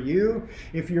right for you.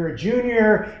 If you're a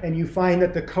junior and you find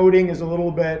that the coding is a little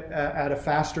bit at a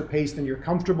faster pace than you're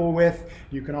comfortable with,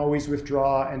 you can always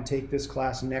withdraw and take this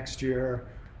class next year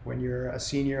when you're a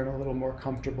senior and a little more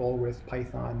comfortable with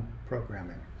Python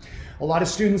programming. A lot of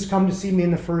students come to see me in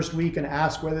the first week and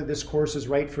ask whether this course is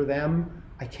right for them.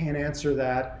 I can't answer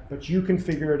that, but you can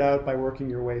figure it out by working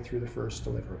your way through the first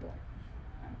deliverable.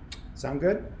 Sound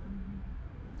good?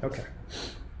 Okay.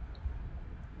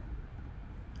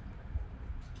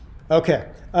 Okay,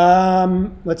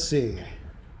 let's see.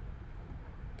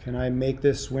 Can I make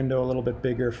this window a little bit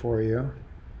bigger for you?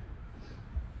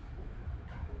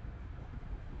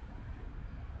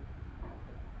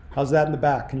 How's that in the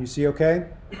back? Can you see okay?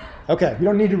 Okay, you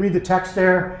don't need to read the text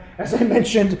there. As I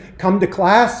mentioned, come to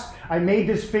class. I made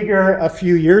this figure a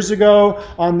few years ago.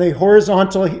 On the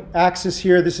horizontal axis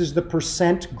here, this is the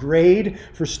percent grade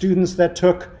for students that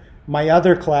took my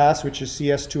other class, which is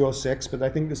CS 206, but I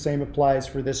think the same applies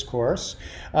for this course.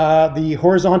 The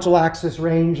horizontal axis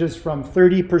ranges from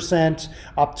 30%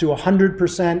 up to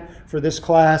 100% for this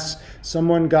class.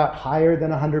 Someone got higher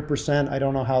than 100%. I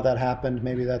don't know how that happened.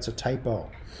 Maybe that's a typo.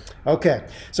 Okay,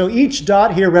 so each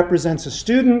dot here represents a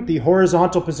student. The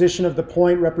horizontal position of the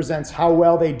point represents how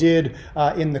well they did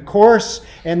in the course.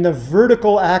 And the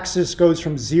vertical axis goes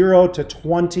from 0 to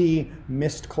 20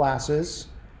 missed classes.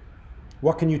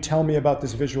 What can you tell me about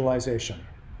this visualization?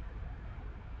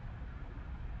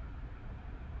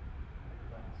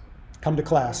 Come to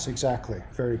class, exactly.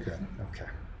 Very good. Okay.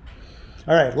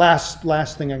 All right,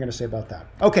 last thing I'm going to say about that.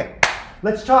 Okay,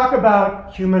 let's talk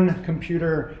about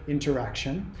human-computer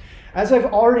interaction. As I've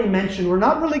already mentioned, we're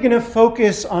not really going to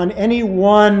focus on any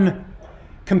one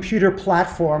computer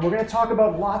platform. We're going to talk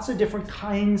about lots of different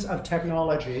kinds of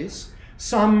technologies.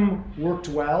 Some worked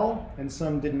well, and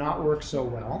some did not work so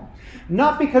well.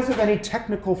 Not because of any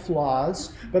technical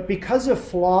flaws, but because of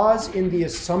flaws in the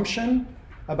assumption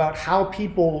about how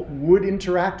people would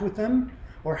interact with them,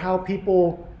 or how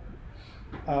people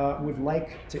would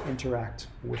like to interact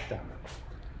with them.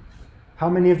 How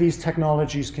many of these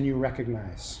technologies can you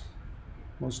recognize?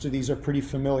 Most of these are pretty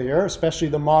familiar, especially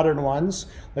the modern ones.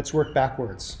 Let's work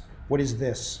backwards. What is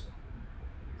this?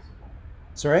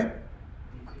 Sorry?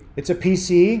 It's a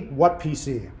PC. What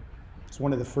PC? It's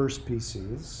one of the first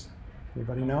PCs.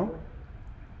 Anybody know?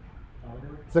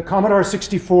 It's the Commodore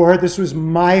 64. This was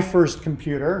my first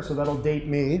computer, so that'll date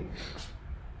me.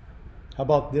 How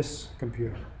about this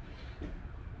computer?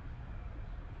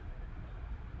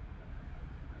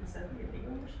 Is that the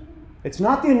Enigma machine? It's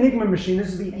not the Enigma machine.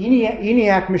 This is the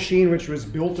ENIAC machine, which was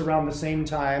built around the same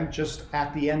time, just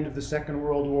at the end of the Second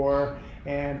World War,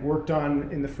 and worked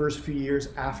on in the first few years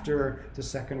after the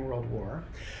Second World War.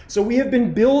 So we have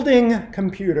been building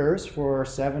computers for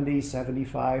 70,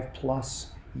 75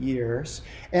 plus years.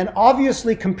 And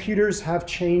obviously, computers have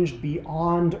changed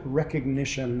beyond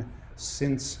recognition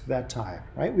since that time,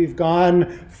 right? We've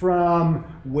gone from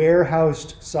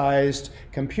warehouse-sized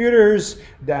computers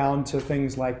down to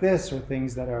things like this or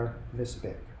things that are this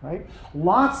big, right?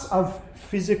 Lots of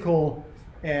physical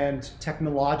and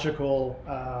technological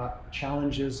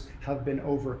challenges have been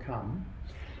overcome.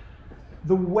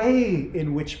 The way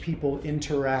in which people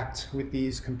interact with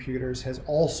these computers has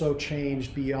also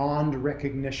changed beyond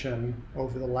recognition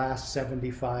over the last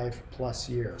 75 plus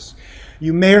years.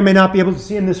 You may or may not be able to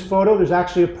see in this photo, there's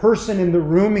actually a person in the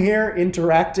room here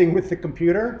interacting with the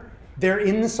computer. They're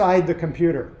inside the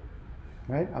computer,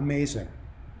 right? Amazing.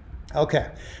 Okay,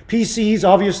 PCs,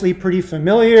 obviously pretty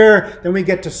familiar. Then we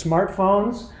get to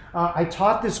smartphones. I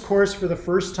taught this course for the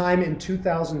first time in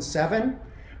 2007.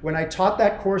 When I taught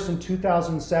that course in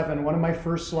 2007, one of my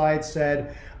first slides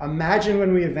said, imagine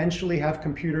when we eventually have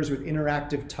computers with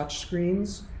interactive touch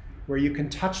screens where you can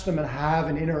touch them and have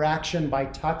an interaction by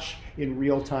touch in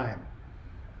real time.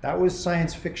 That was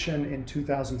science fiction in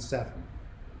 2007,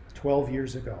 12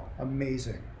 years ago.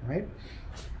 Amazing, right?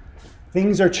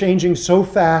 Things are changing so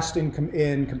fast in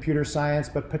computer science,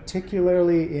 but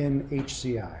particularly in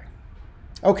HCI.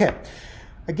 Okay.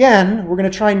 Again, we're going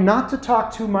to try not to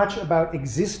talk too much about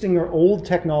existing or old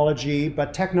technology,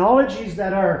 but technologies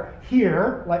that are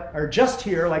here, are just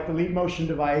here, like the Leap Motion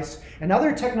device, and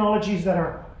other technologies that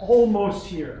are almost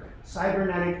here.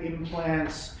 Cybernetic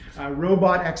implants,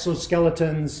 robot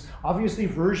exoskeletons. Obviously,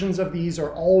 versions of these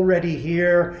are already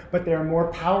here, but there are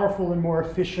more powerful and more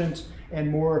efficient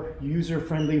and more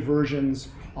user-friendly versions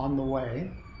on the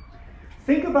way.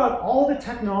 Think about all the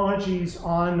technologies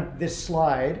on this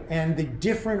slide and the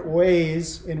different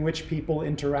ways in which people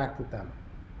interact with them.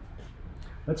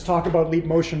 Let's talk about Leap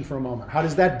Motion for a moment. How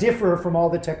does that differ from all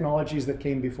the technologies that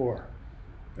came before,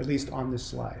 at least on this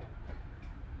slide?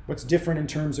 What's different in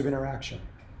terms of interaction?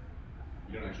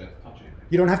 You don't actually have to touch anything.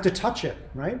 You don't have to touch it,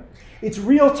 right? It's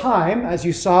real time, as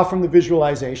you saw from the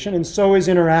visualization, and so is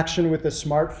interaction with a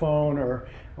smartphone or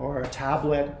a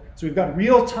tablet. So we've got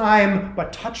real-time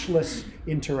but touchless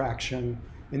interaction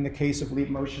in the case of Leap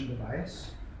Motion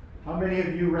device. How many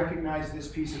of you recognize this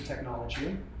piece of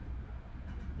technology?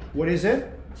 What is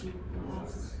it?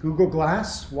 Google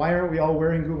Glass. Why aren't we all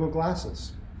wearing Google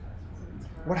Glasses?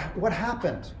 What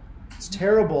happened? It's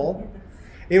terrible.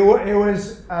 It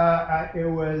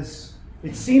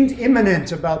seemed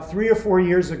imminent about 3 or 4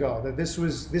 years ago that this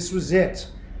was it.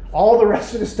 All the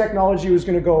rest of this technology was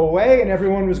going to go away and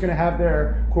everyone was going to have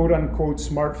their quote-unquote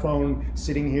smartphone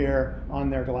sitting here on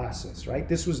their glasses, right?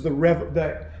 This was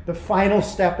the final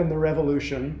step in the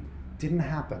revolution. Didn't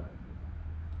happen.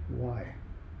 Why?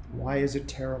 Why is it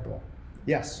terrible?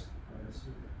 Yes?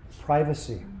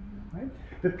 Privacy, right?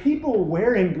 The people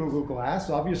wearing Google Glass,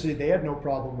 obviously they had no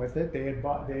problem with it. They had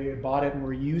bought it and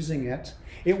were using it.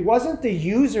 It wasn't the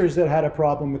users that had a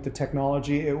problem with the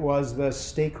technology, it was the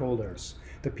stakeholders.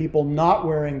 The people not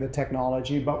wearing the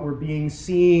technology, but were being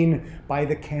seen by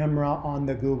the camera on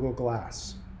the Google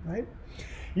Glass, right?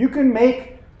 You can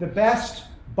make the best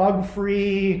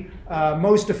bug-free,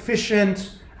 most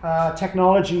efficient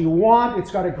technology you want.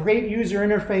 It's got a great user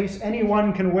interface.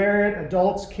 Anyone can wear it,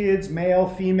 adults, kids, male,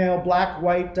 female, black,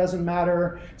 white, doesn't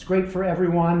matter. It's great for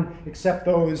everyone except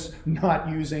those not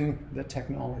using the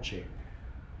technology.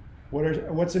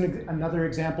 What's another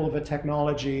example of a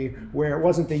technology where it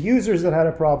wasn't the users that had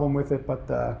a problem with it, but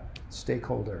the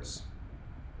stakeholders?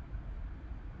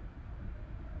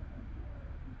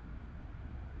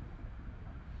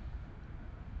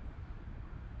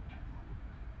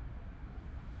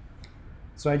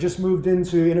 So I just moved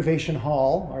into Innovation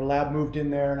Hall. Our lab moved in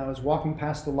there, and I was walking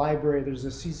past the library. There's a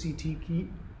CCTV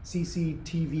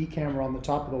camera on the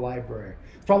top of the library.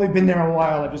 It's probably been there a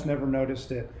while. I've just never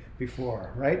noticed it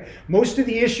before, right? Most of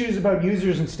the issues about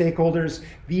users and stakeholders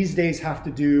these days have to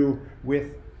do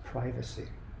with privacy.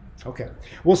 Okay,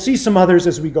 we'll see some others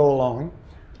as we go along.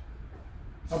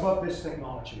 How about this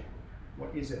technology? What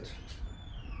is it?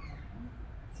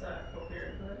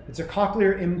 It's a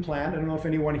cochlear implant. I don't know if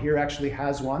anyone here actually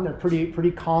has one. They're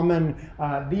pretty common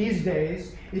these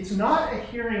days. It's not a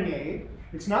hearing aid.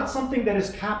 It's not something that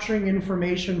is capturing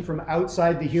information from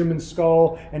outside the human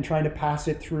skull and trying to pass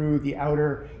it through the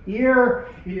outer ear.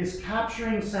 It is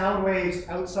capturing sound waves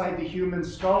outside the human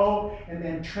skull and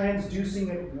then transducing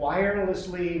it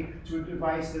wirelessly to a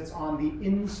device that's on the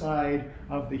inside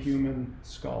of the human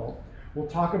skull. We'll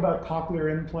talk about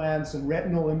cochlear implants and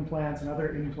retinal implants and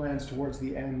other implants towards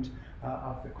the end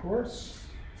of the course.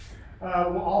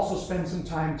 We'll also spend some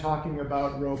time talking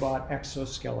about robot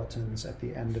exoskeletons at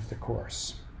the end of the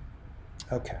course.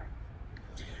 Okay.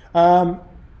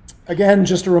 Again,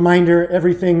 just a reminder,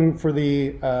 everything for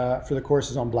the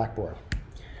course is on Blackboard.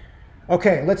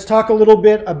 Okay, let's talk a little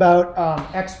bit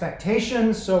about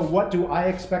expectations. So what do I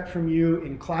expect from you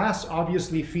in class?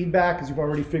 Obviously feedback, as you've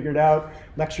already figured out.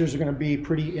 Lectures are going to be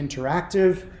pretty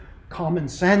interactive, common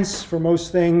sense for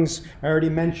most things. I already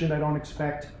mentioned I don't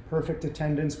expect perfect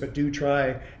attendance, but do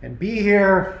try and be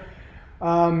here.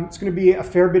 It's going to be a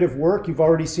fair bit of work. You've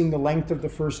already seen the length of the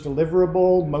first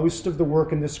deliverable. Most of the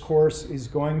work in this course is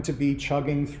going to be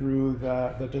chugging through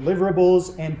the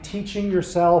deliverables and teaching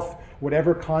yourself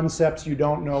whatever concepts you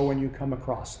don't know when you come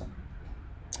across them.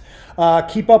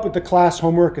 Keep up with the class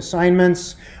homework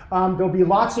assignments. There'll be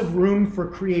lots of room for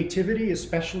creativity,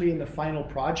 especially in the final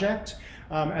project.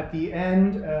 At the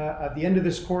end of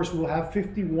this course, we'll have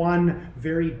 51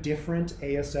 very different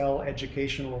ASL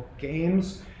educational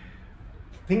games.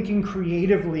 Thinking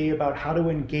creatively about how to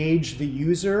engage the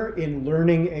user in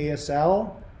learning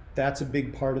ASL, that's a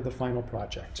big part of the final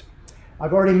project.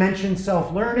 I've already mentioned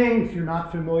self-learning. If you're not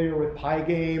familiar with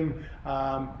Pygame,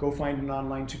 go find an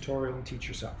online tutorial and teach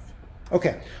yourself.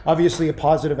 Okay, obviously a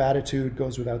positive attitude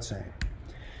goes without saying.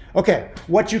 Okay,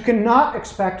 what you cannot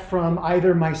expect from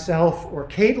either myself or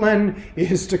Caitlin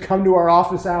is to come to our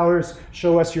office hours,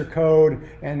 show us your code,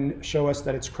 and show us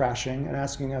that it's crashing and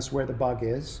asking us where the bug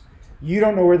is. You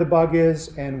don't know where the bug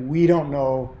is, and we don't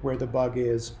know where the bug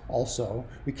is also.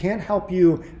 We can't help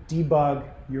you debug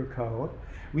your code.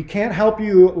 We can't help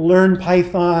you learn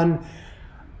Python.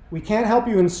 We can't help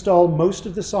you install most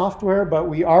of the software, but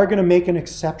we are going to make an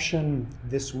exception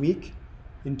this week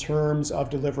in terms of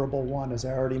deliverable 1, as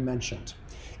I already mentioned.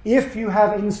 If you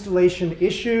have installation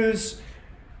issues,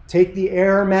 take the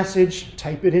error message,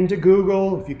 type it into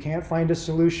Google. If you can't find a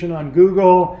solution on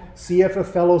Google, see if a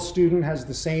fellow student has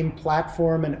the same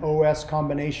platform and OS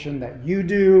combination that you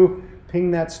do. Ping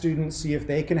that student, see if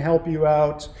they can help you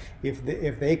out. If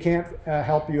they can't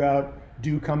help you out,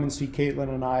 do come and see Caitlin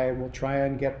and I, and we'll try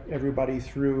and get everybody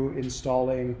through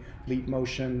installing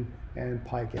LeapMotion and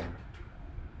Pygame.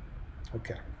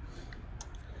 Okay.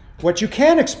 What you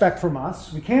can expect from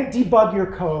us, we can't debug your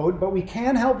code, but we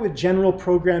can help with general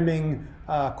programming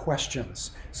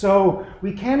questions. So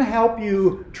we can help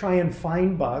you try and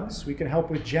find bugs. We can help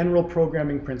with general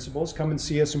programming principles. Come and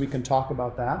see us and we can talk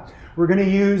about that. We're going to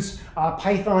use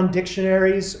Python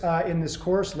dictionaries in this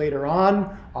course later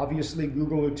on. Obviously,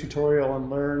 Google a tutorial and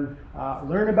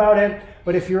learn about it.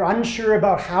 But if you're unsure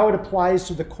about how it applies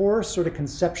to the course, sort of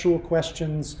conceptual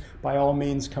questions, by all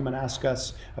means, come and ask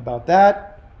us about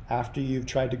that after you've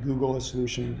tried to Google a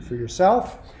solution for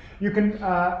yourself. You can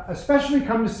especially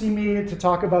come to see me to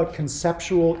talk about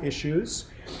conceptual issues.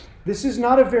 This is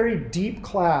not a very deep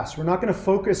class. We're not going to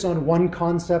focus on one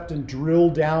concept and drill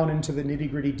down into the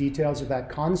nitty-gritty details of that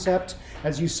concept.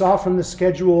 As you saw from the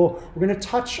schedule, we're going to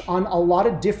touch on a lot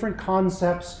of different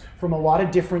concepts from a lot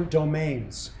of different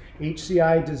domains.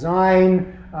 HCI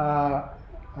design,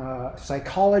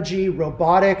 psychology,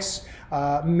 robotics,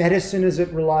 medicine as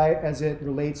it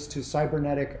relates to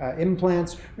cybernetic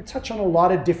implants. We're going to touch on a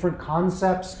lot of different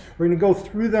concepts. We're going to go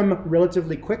through them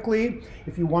relatively quickly.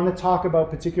 If you want to talk about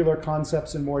particular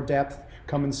concepts in more depth,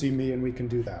 come and see me and we can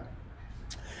do that.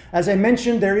 As I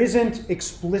mentioned, there isn't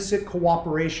explicit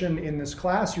cooperation in this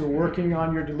class. You're working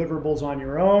on your deliverables on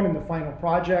your own in the final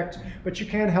project, but you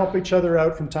can help each other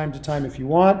out from time to time if you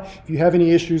want. If you have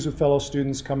any issues with fellow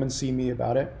students, come and see me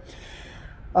about it.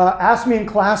 Ask me in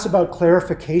class about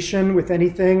clarification with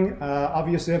anything.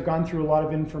 Obviously, I've gone through a lot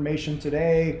of information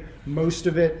today. Most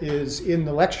of it is in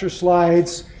the lecture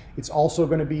slides. It's also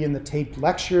going to be in the taped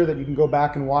lecture that you can go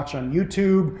back and watch on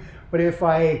YouTube. But if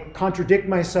I contradict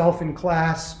myself in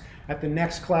class, at the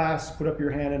next class, put up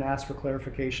your hand and ask for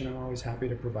clarification. I'm always happy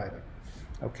to provide it.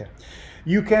 Okay.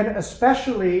 You can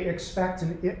especially expect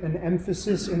an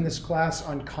emphasis in this class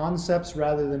on concepts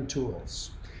rather than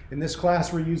tools. In this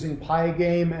class, we're using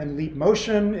Pygame and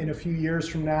LeapMotion. In a few years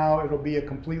from now, it'll be a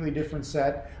completely different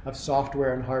set of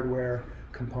software and hardware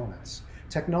components.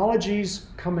 Technologies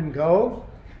come and go.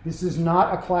 This is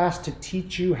not a class to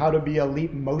teach you how to be a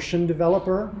LeapMotion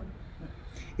developer.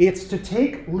 It's to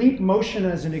take LeapMotion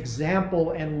as an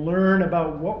example and learn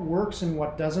about what works and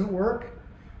what doesn't work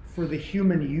for the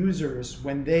human users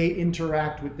when they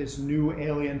interact with this new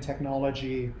alien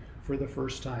technology for the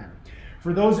first time.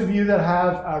 For those of you that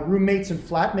have roommates and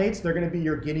flatmates, they're going to be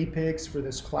your guinea pigs for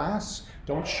this class.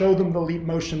 Don't show them the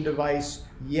LeapMotion device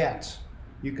yet.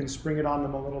 You can spring it on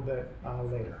them a little bit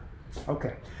later.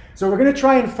 Okay, so we're going to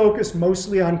try and focus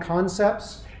mostly on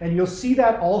concepts. And you'll see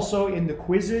that also in the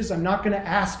quizzes. I'm not going to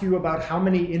ask you about how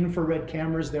many infrared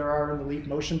cameras there are in the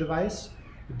LeapMotion device.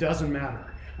 It doesn't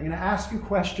matter. I'm going to ask you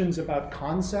questions about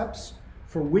concepts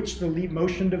for which the Leap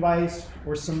Motion device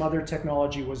or some other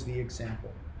technology was the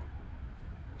example.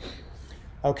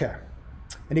 Okay,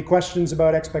 any questions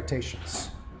about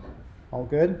expectations? All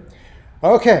good?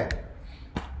 Okay,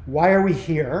 why are we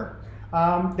here?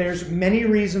 There's many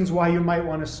reasons why you might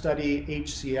want to study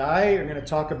HCI. I'm going to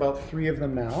talk about 3 of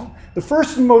them now. The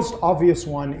first and most obvious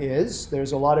one is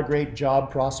there's a lot of great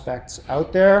job prospects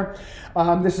out there.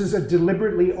 This is a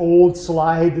deliberately old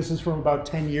slide. This is from about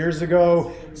 10 years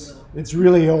ago. It's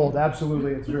really old.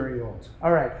 Absolutely, it's very old.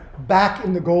 All right, back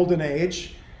in the golden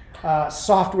age,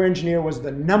 software engineer was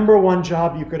the #1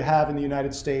 job you could have in the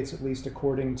United States, at least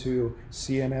according to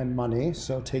CNN Money.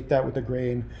 So take that with a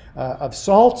grain of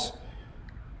salt.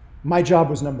 My job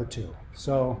was #2.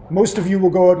 So most of you will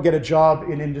go out and get a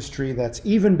job in industry that's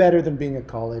even better than being a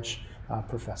college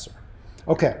professor.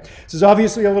 Okay, this is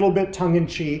obviously a little bit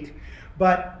tongue-in-cheek,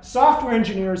 but software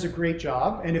engineer is a great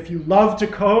job. And if you love to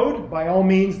code, by all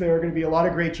means, there are going to be a lot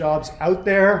of great jobs out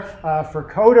there for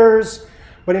coders.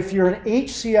 But if you're an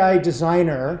HCI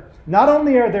designer, not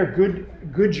only are there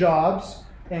good jobs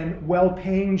and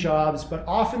well-paying jobs, but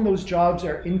often those jobs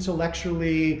are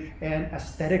intellectually and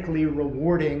aesthetically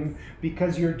rewarding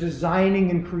because you're designing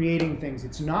and creating things.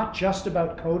 It's not just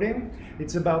about coding,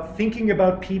 it's about thinking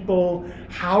about people,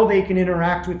 how they can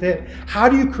interact with it. How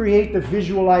do you create the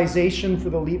visualization for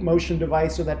the Leap Motion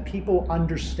device so that people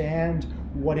understand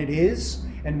what it is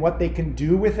and what they can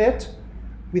do with it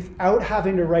without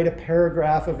having to write a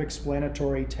paragraph of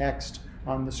explanatory text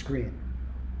on the screen?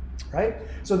 Right?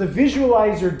 So the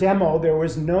visualizer demo, there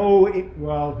was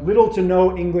little to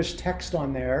no English text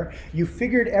on there. You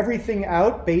figured everything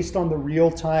out based on the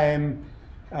real-time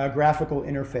graphical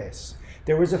interface.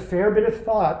 There was a fair bit of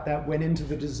thought that went into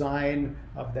the design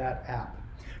of that app.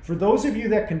 For those of you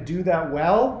that can do that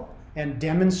well and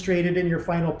demonstrate it in your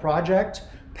final project,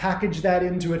 package that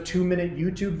into a 2-minute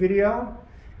YouTube video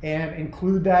and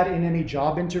include that in any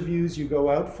job interviews you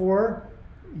go out for,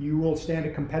 you will stand a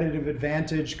competitive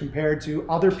advantage compared to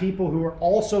other people who are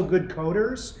also good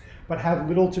coders, but have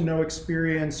little to no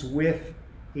experience with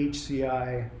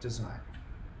HCI design.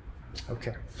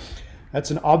 Okay,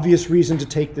 that's an obvious reason to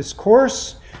take this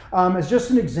course. As just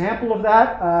an example of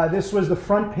that, this was the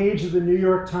front page of the New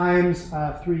York Times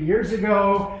 3 years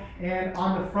ago. And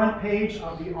on the front page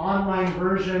of the online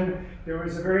version, there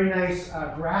was a very nice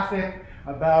graphic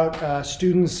about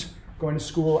students going to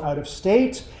school out of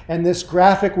state. And this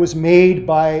graphic was made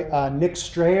by Nick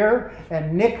Strayer.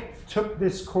 And Nick took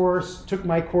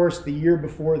my course the year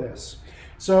before this.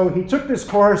 So he took this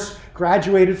course,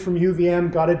 graduated from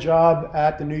UVM, got a job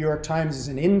at the New York Times as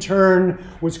an intern,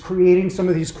 was creating some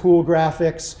of these cool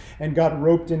graphics, and got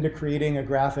roped into creating a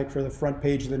graphic for the front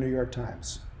page of the New York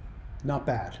Times. Not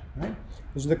bad, right?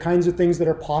 Those are the kinds of things that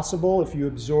are possible if you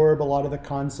absorb a lot of the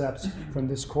concepts from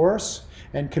this course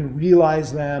and can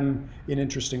realize them in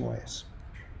interesting ways.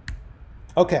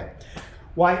 Okay,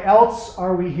 why else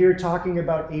are we here talking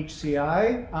about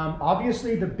HCI?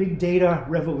 Obviously, the big data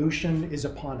revolution is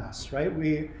upon us, right?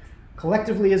 We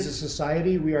collectively as a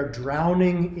society, we are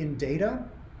drowning in data,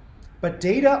 but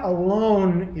data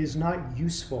alone is not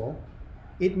useful.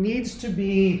 It needs to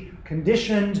be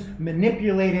conditioned,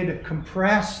 manipulated,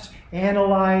 compressed,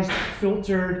 analyzed,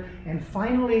 filtered, and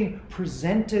finally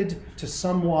presented to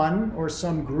someone or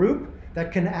some group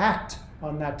that can act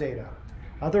on that data.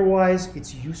 Otherwise,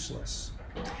 it's useless.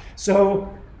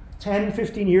 So 10,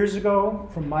 15 years ago,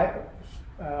 from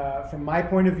my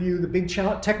point of view, the big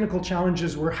technical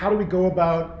challenges were how do we go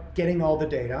about getting all the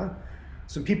data?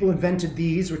 Some people invented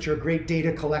these, which are great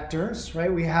data collectors, right?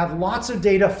 We have lots of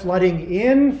data flooding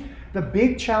in. The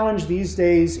big challenge these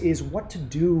days is what to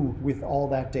do with all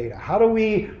that data. How do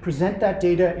we present that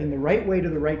data in the right way to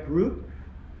the right group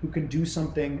who can do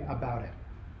something about it?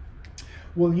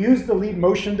 We'll use the Leap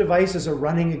Motion device as a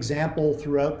running example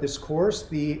throughout this course,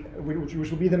 which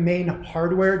will be the main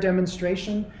hardware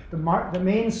demonstration. The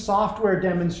main software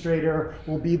demonstrator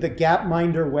will be the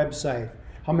Gapminder website.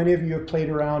 How many of you have played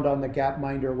around on the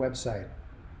Gapminder website?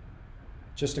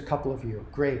 Just a couple of you.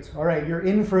 Great. All right, you're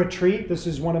in for a treat. This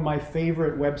is one of my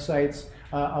favorite websites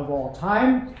of all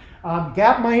time.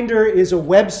 Gapminder is a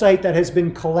website that has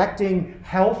been collecting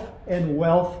health and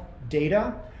wealth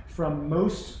data from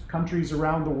most countries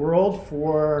around the world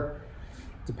for,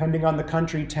 depending on the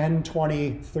country, 10,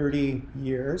 20, 30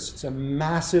 years. It's a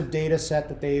massive data set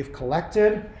that they've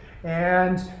collected.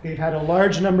 And they've had a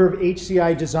large number of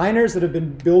HCI designers that have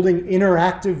been building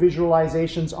interactive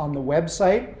visualizations on the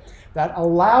website that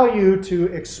allow you to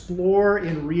explore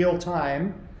in real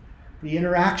time the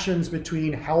interactions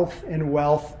between health and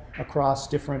wealth across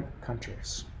different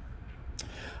countries.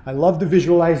 I love the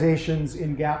visualizations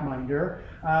in Gapminder.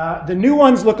 The new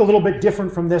ones look a little bit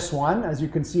different from this one. As you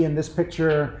can see in this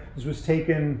picture, this was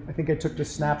taken, I think I took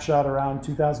this snapshot around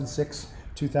 2006,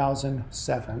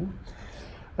 2007.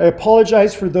 I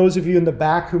apologize for those of you in the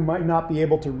back who might not be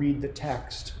able to read the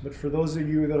text, but for those of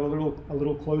you that are a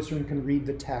little closer and can read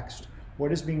the text,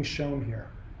 what is being shown here?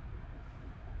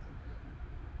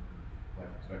 Life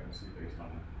expectancy based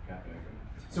on capita income.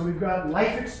 So we've got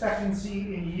life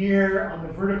expectancy in year on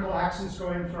the vertical axis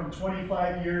going from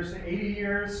 25 years to 80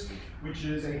 years, which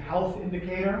is a health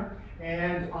indicator.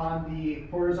 And on the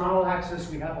horizontal axis,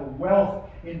 we have a wealth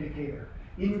indicator.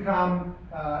 Income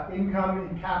in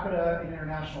capita in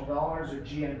international dollars, or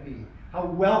GNP. How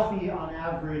wealthy on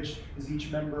average is each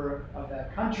member of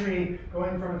that country,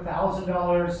 going from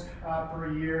 $1,000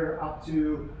 per year up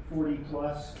to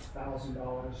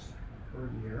 $40,000+ per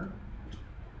year.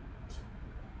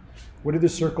 What do the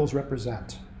circles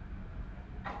represent?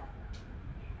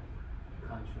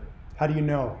 Country. How do you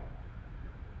know?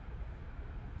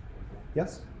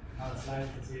 Yes? It's nice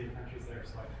to see the countries that are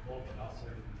selectable, but also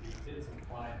it's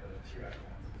implied the two icons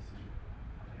you see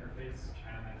on the interface,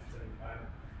 China 1975,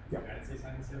 Yep. United States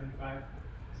 1975,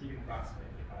 so you can approximate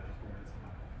the bodies where it's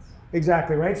not.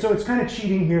 Exactly, right? So it's kind of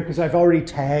cheating here because I've already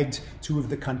tagged two of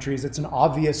the countries. It's an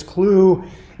obvious clue.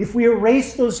 If we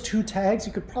erase those two tags,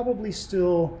 you could probably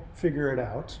still figure it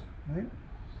out, right?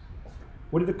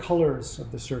 What do the colors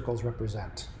of the circles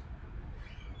represent?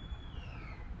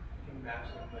 You can match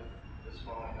them with the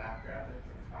small map graphic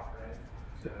from the top right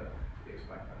to the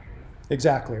explain country.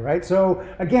 Exactly, right? So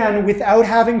again, without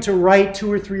having to write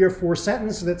 2 or 3 or 4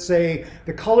 sentences that say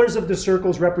the colors of the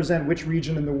circles represent which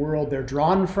region in the world they're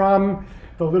drawn from,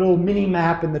 the little mini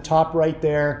map in the top right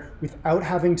there, without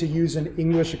having to use an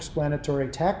English explanatory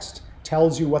text,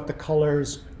 tells you what the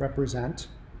colors represent.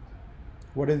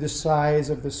 What do the size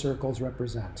of the circles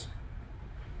represent?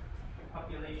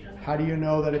 Population. How do you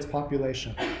know that it's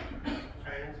population?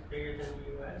 China's bigger than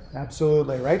the US.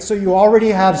 Absolutely, right? So you already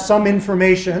have some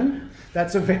information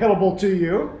that's available to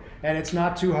you, and it's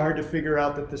not too hard to figure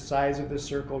out that the size of the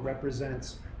circle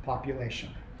represents population.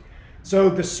 So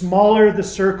the smaller the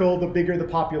circle, the bigger the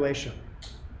population,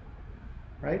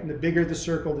 right? And the bigger the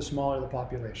circle, the smaller the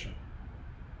population.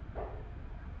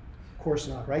 Of course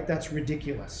not, right? That's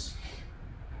ridiculous.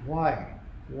 Why?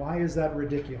 Why is that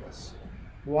ridiculous?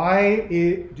 Why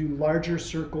do larger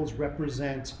circles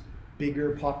represent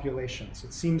bigger populations?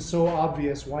 It seems so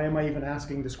obvious. Why am I even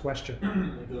asking this question?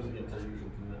 It goes against our usual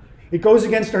convention. It goes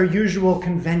against our usual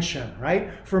convention,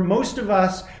 right? For most of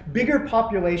us, bigger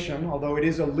population, although it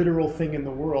is a literal thing in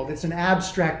the world, it's an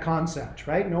abstract concept,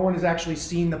 right? No one has actually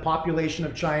seen the population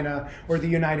of China or the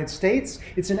United States.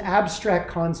 It's an abstract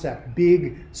concept,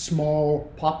 big,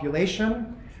 small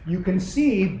population. You can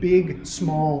see big,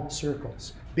 small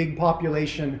circles. Big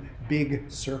population, big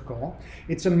circle.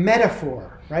 It's a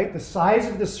metaphor, right? The size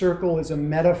of the circle is a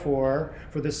metaphor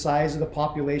for the size of the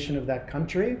population of that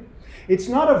country. It's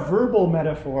not a verbal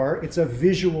metaphor, it's a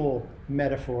visual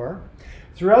metaphor.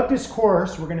 Throughout this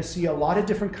course, we're going to see a lot of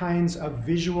different kinds of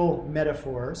visual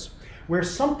metaphors where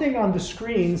something on the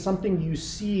screen, something you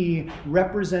see,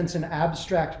 represents an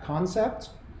abstract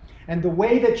concept. And the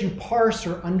way that you parse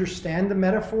or understand the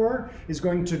metaphor is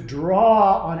going to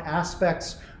draw on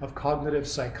aspects of cognitive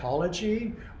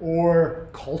psychology or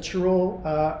cultural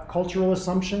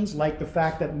assumptions, like the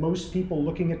fact that most people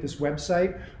looking at this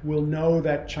website will know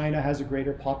that China has a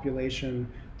greater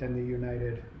population than the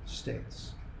United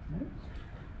States.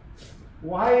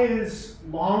 Why is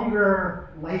longer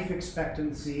life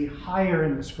expectancy higher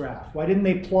in this graph? Why didn't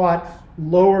they plot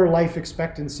lower life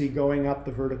expectancy going up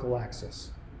the vertical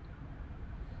axis?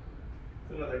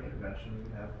 Another convention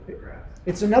we have with the graph.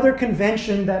 It's another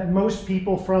convention that most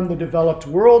people from the developed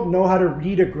world know how to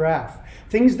read a graph.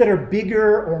 Things that are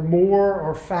bigger or more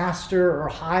or faster or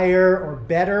higher or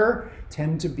better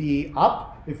tend to be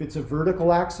up if it's a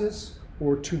vertical axis,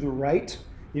 or to the right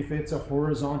if it's a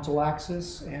horizontal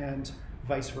axis, and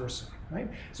vice versa, right?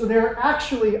 So there are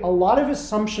actually a lot of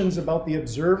assumptions about the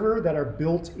observer that are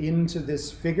built into this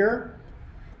figure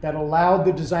that allowed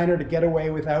the designer to get away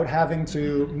without having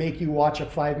to make you watch a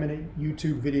 5-minute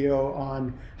YouTube video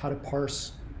on how to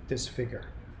parse this figure.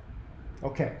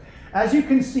 Okay, as you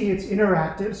can see, it's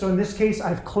interactive. So in this case,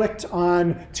 I've clicked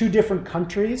on 2 different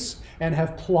countries and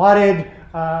have plotted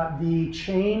the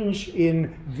change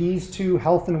in these 2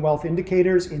 health and wealth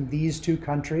indicators in these 2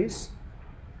 countries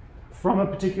from a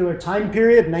particular time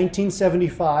period,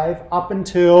 1975, up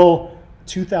until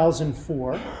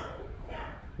 2004.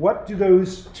 What do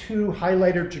those 2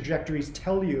 highlighted trajectories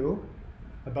tell you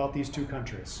about these 2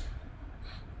 countries?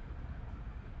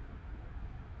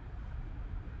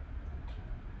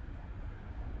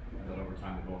 over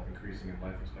time, they're both increasing in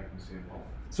life expectancy and health.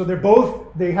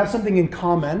 So they have something in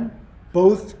common.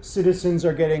 Both citizens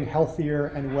are getting healthier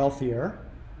and wealthier.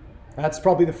 That's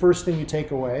probably the first thing you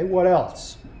take away. What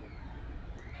else?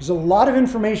 There's a lot of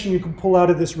information you can pull out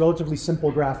of this relatively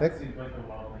simple graphic. It seems like the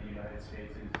wealth of the United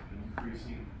States is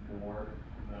increasing more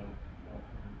than the wealth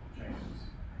of the Chinese.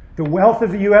 The wealth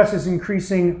of the US is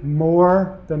increasing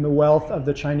more than the wealth of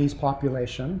the Chinese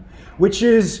population, which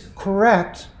is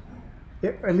correct,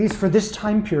 at least for this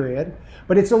time period.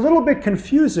 But it's a little bit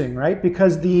confusing, right?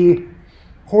 Because the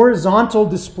horizontal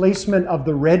displacement of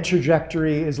the red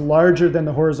trajectory is larger than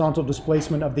the horizontal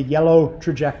displacement of the yellow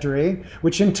trajectory,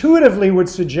 which intuitively would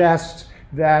suggest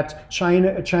that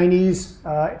Chinese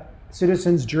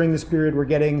citizens during this period were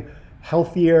getting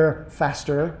healthier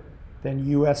faster than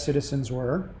US citizens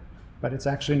were. But it's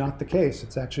actually not the case.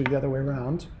 It's actually the other way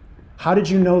around. How did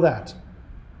you know that?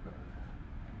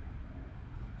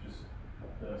 Just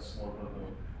the slope of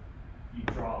you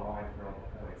draw a line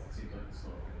throughout the points. It seems like the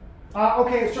slope.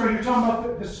 Okay, sorry, you're talking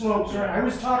about the slope. Sorry, I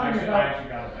was talking I about... actually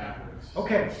got it backwards.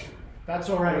 Okay, that's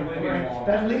all right. We're All leaving right. along.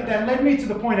 That led me to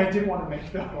the point I did want to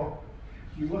make, though.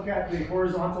 You look at the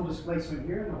horizontal displacement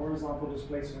here and the horizontal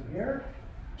displacement here.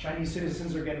 Chinese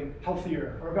citizens are getting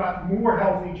healthier, or got more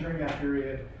healthy during that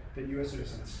period than US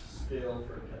citizens. Scale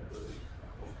for Kepler.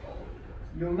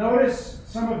 You'll notice,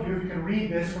 some of you can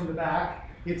read this from the back,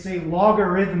 it's a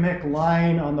logarithmic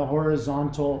line on the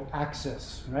horizontal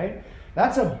axis, right?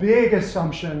 That's a big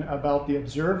assumption about the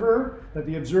observer, that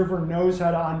the observer knows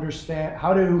how to understand,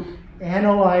 how to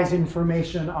analyze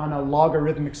information on a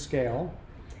logarithmic scale.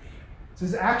 This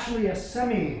is actually a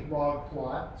semi-log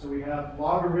plot, so we have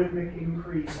logarithmic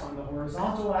increase on the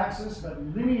horizontal axis, but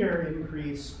linear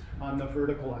increase on the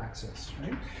vertical axis.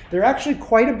 Right? There are actually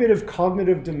quite a bit of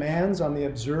cognitive demands on the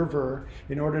observer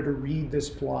in order to read this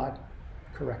plot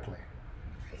correctly.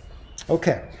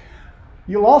 Okay.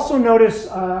 You'll also notice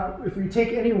if we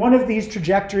take any one of these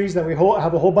trajectories that we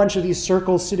have a whole bunch of these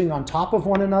circles sitting on top of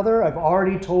one another. I've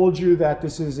already told you that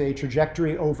this is a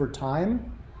trajectory over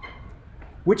time.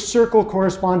 Which circle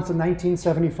corresponds to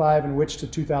 1975 and which to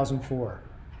 2004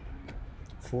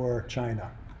 for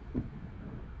China?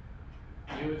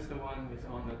 Newest one is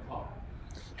on the top.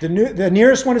 The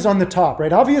nearest one is on the top,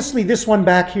 right? Obviously, this one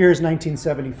back here is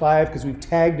 1975 because we've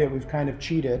tagged it, we've kind of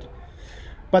cheated.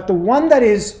 But the one that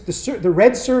is, the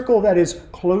red circle that is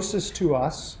closest to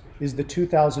us is the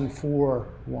 2004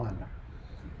 one.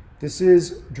 This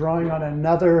is drawing on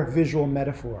another visual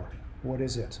metaphor. What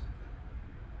is it?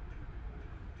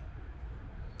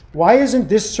 Why isn't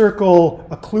this circle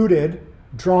occluded,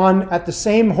 drawn at the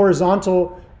same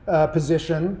horizontal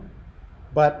position,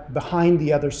 but behind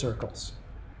the other circles?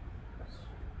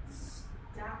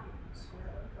 Stacking, sort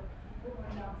of. Like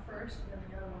one down first, and then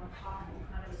the other one on top, and you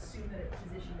kind of assume that its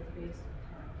position is based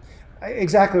on time.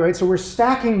 Exactly, right? So we're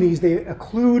stacking these, they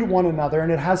occlude one another,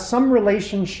 and it has some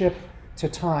relationship to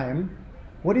time.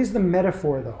 What is the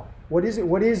metaphor, though? What is it?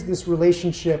 What is this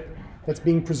relationship that's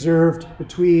being preserved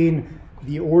between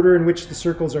the order in which the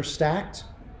circles are stacked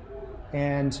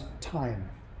and time?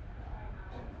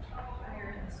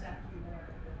 Higher in the stack you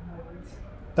are, the more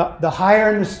recent. The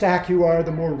higher in the stack you are,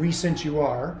 the more recent you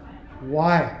are.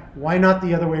 Why? Why not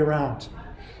the other way around?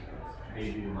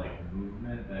 Maybe like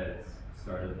movement that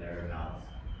started there, not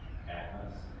at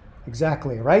us.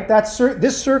 Exactly, right?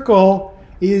 This circle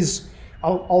is,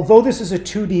 although this is a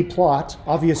 2D plot,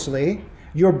 obviously,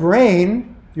 your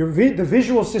brain, the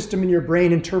visual system in your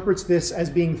brain interprets this as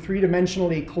being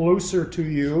three-dimensionally closer to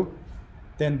you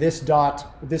than this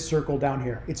dot, this circle down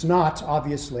here. It's not,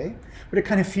 obviously, but it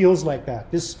kind of feels like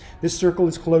that. This circle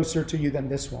is closer to you than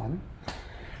this one.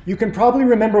 You can probably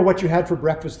remember what you had for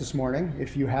breakfast this morning,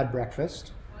 if you had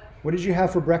breakfast. What did you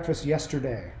have for breakfast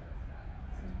yesterday?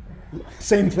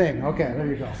 Same thing. Okay, there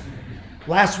you go.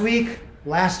 Last week,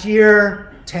 last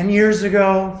year, 10 years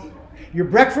ago. Your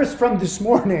breakfast from this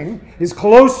morning is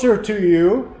closer to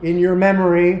you in your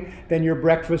memory than your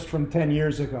breakfast from 10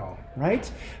 years ago,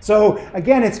 right? So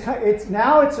again, it's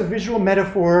a visual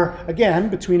metaphor, again,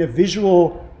 between a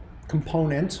visual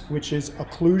component, which is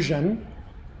occlusion,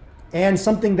 and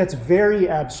something that's very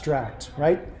abstract,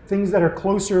 right? Things that are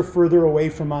closer, further away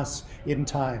from us in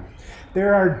time.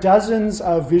 There are dozens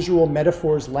of visual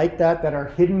metaphors like that are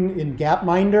hidden in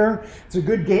Gapminder. It's a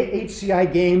good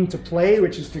HCI game to play,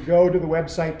 which is to go to the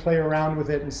website, play around with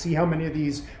it, and see how many of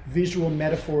these visual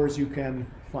metaphors you can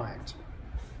find.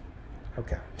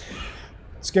 Okay.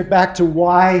 Let's get back to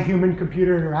why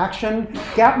human-computer interaction.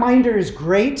 Gapminder is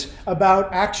great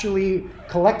about actually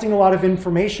collecting a lot of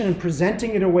information and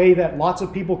presenting it in a way that lots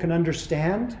of people can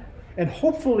understand. and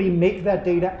hopefully make that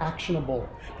data actionable.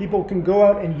 People can go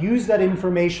out and use that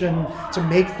information to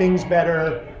make things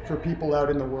better for people out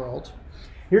in the world.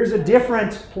 Here's a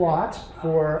different plot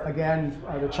for, again,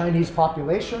 the Chinese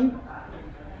population.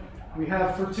 We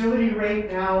have fertility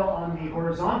rate now on the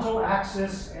horizontal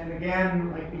axis, and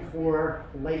again, like before,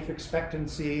 life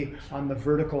expectancy on the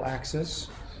vertical axis.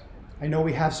 I know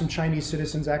we have some Chinese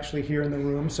citizens actually here in the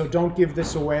room, so don't give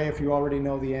this away if you already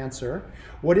know the answer.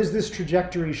 What is this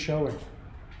trajectory showing?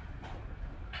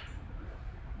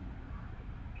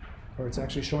 Or it's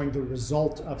actually showing the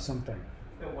result of something.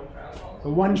 The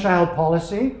one-child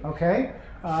policy, okay.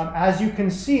 As you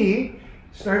can see,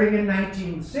 starting in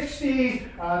 1960,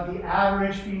 the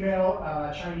average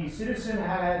female Chinese citizen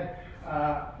had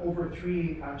over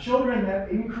 3 children. That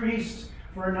increased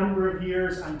for a number of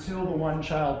years until the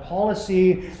one-child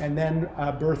policy, and then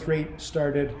birth rate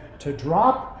started to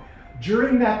drop.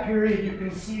 During that period, you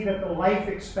can see that the life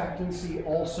expectancy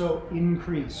also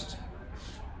increased.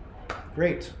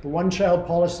 Great. The one-child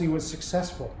policy was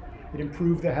successful. It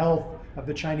improved the health of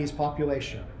the Chinese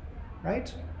population,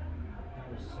 right?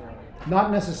 Not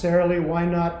necessarily. Why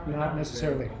not? Not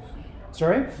necessarily.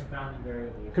 Sorry? Confounding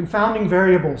variables. Confounding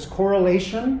variables.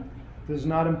 Correlation does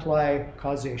not imply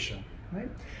causation, right?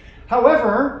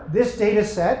 However, this data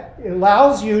set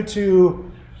allows you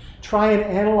to try and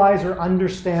analyze or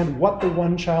understand what the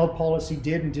one-child policy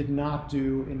did and did not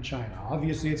do in China.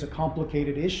 Obviously, it's a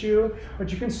complicated issue,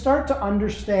 but you can start to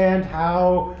understand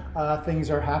how things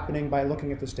are happening by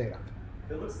looking at this data.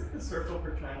 It looks like the circle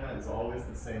for China is always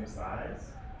the same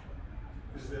size.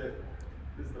 Is the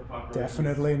population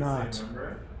Definitely the not. same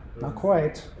number? Not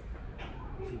quite.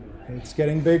 It's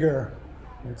getting bigger.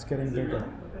 It's getting Is it bigger. really?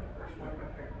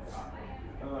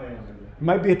 Oh, yeah.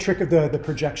 Might be a trick of the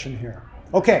projection here.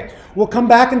 Okay, we'll come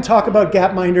back and talk about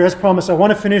Gapminder. As promised, I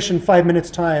want to finish in 5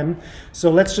 minutes' time, so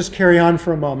let's just carry on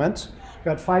for a moment.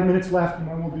 Got 5 minutes left, and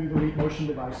then we'll do the leap motion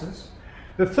devices.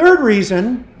 The third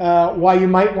reason why you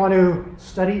might want to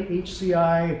study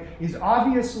HCI is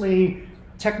obviously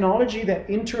technology that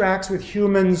interacts with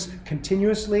humans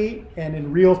continuously and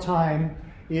in real time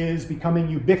is becoming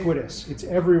ubiquitous. It's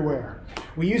everywhere.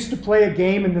 We used to play a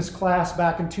game in this class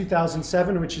back in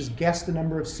 2007, which is guess the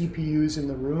number of CPUs in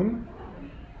the room.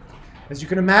 As you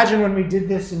can imagine, when we did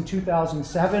this in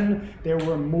 2007, there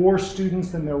were more students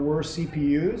than there were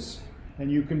CPUs. And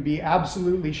you can be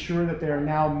absolutely sure that there are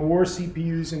now more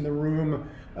CPUs in the room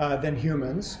than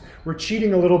humans. We're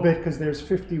cheating a little bit because there's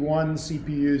 51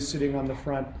 CPUs sitting on the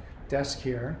front desk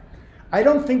here. I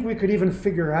don't think we could even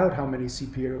figure out how many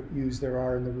CPUs there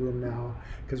are in the room now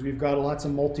because we've got lots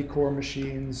of multi-core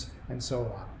machines and so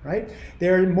on, right?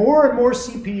 There are more and more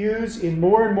CPUs in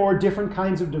more and more different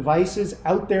kinds of devices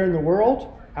out there in the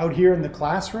world, out here in the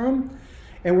classroom,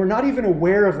 and we're not even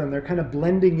aware of them. They're kind of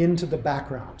blending into the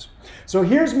background. So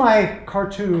here's my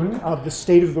cartoon of the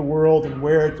state of the world and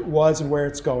where it was and where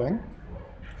it's going.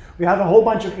 We have a whole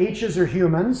bunch of H's or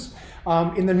humans.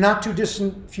 In the not too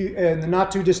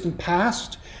distant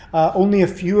past, only a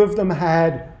few of them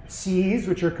had C's,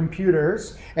 which are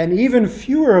computers, and even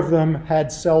fewer of them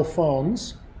had cell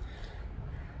phones.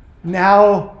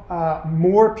 Now,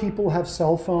 more people have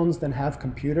cell phones than have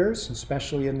computers,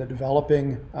 especially in the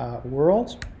developing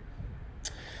world.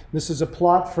 This is a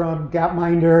plot from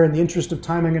Gapminder. In the interest of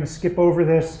time, I'm going to skip over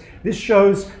this. This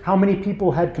shows how many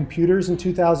people had computers in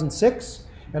 2006,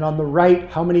 and on the right,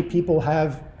 how many people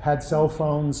have had cell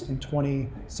phones in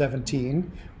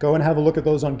 2017. Go and have a look at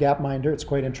those on Gapminder. It's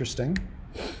quite interesting.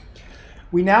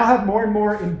 We now have more and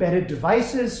more embedded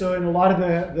devices. So in a lot of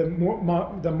the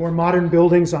more modern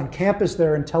buildings on campus,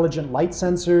 there are intelligent light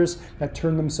sensors that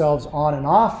turn themselves on and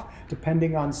off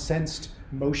depending on sensed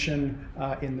motion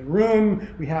in the room.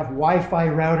 We have Wi-Fi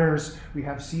routers. We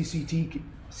have CCTV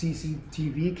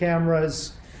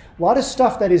cameras. A lot of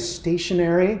stuff that is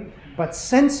stationary, but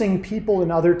sensing people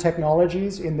and other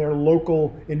technologies in their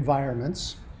local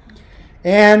environments.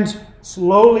 And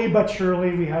slowly but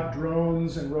surely, we have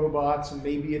drones and robots and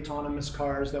maybe autonomous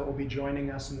cars that will be joining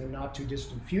us in the not too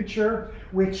distant future,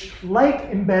 which, like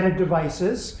embedded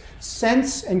devices,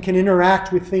 sense and can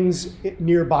interact with things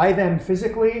nearby them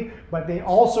physically, but they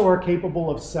also are capable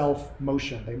of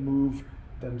self-motion. They move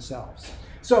themselves.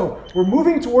 So we're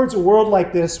moving towards a world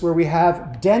like this where we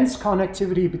have dense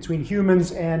connectivity between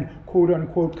humans and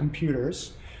quote-unquote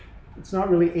computers. It's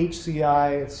not really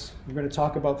HCI. We're going to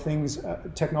talk about things,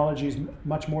 technologies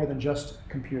much more than just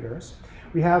computers.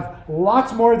 We have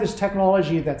lots more of this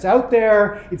technology that's out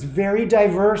there. It's very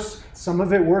diverse. Some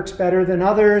of it works better than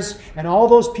others. And all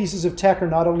those pieces of tech are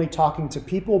not only talking to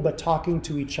people, but talking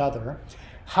to each other.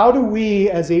 How do we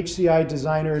as HCI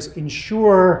designers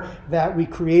ensure that we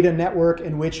create a network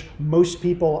in which most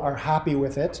people are happy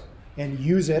with it and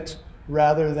use it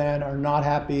rather than are not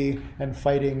happy and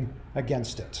fighting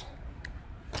against it?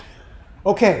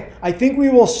 Okay, I think we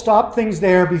will stop things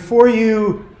there. Before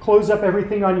you close up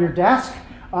everything on your desk,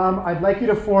 I'd like you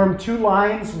to form 2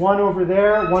 lines, one over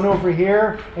there, one over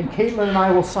here, and Caitlin and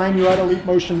I will sign you out a Leap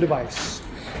Motion device.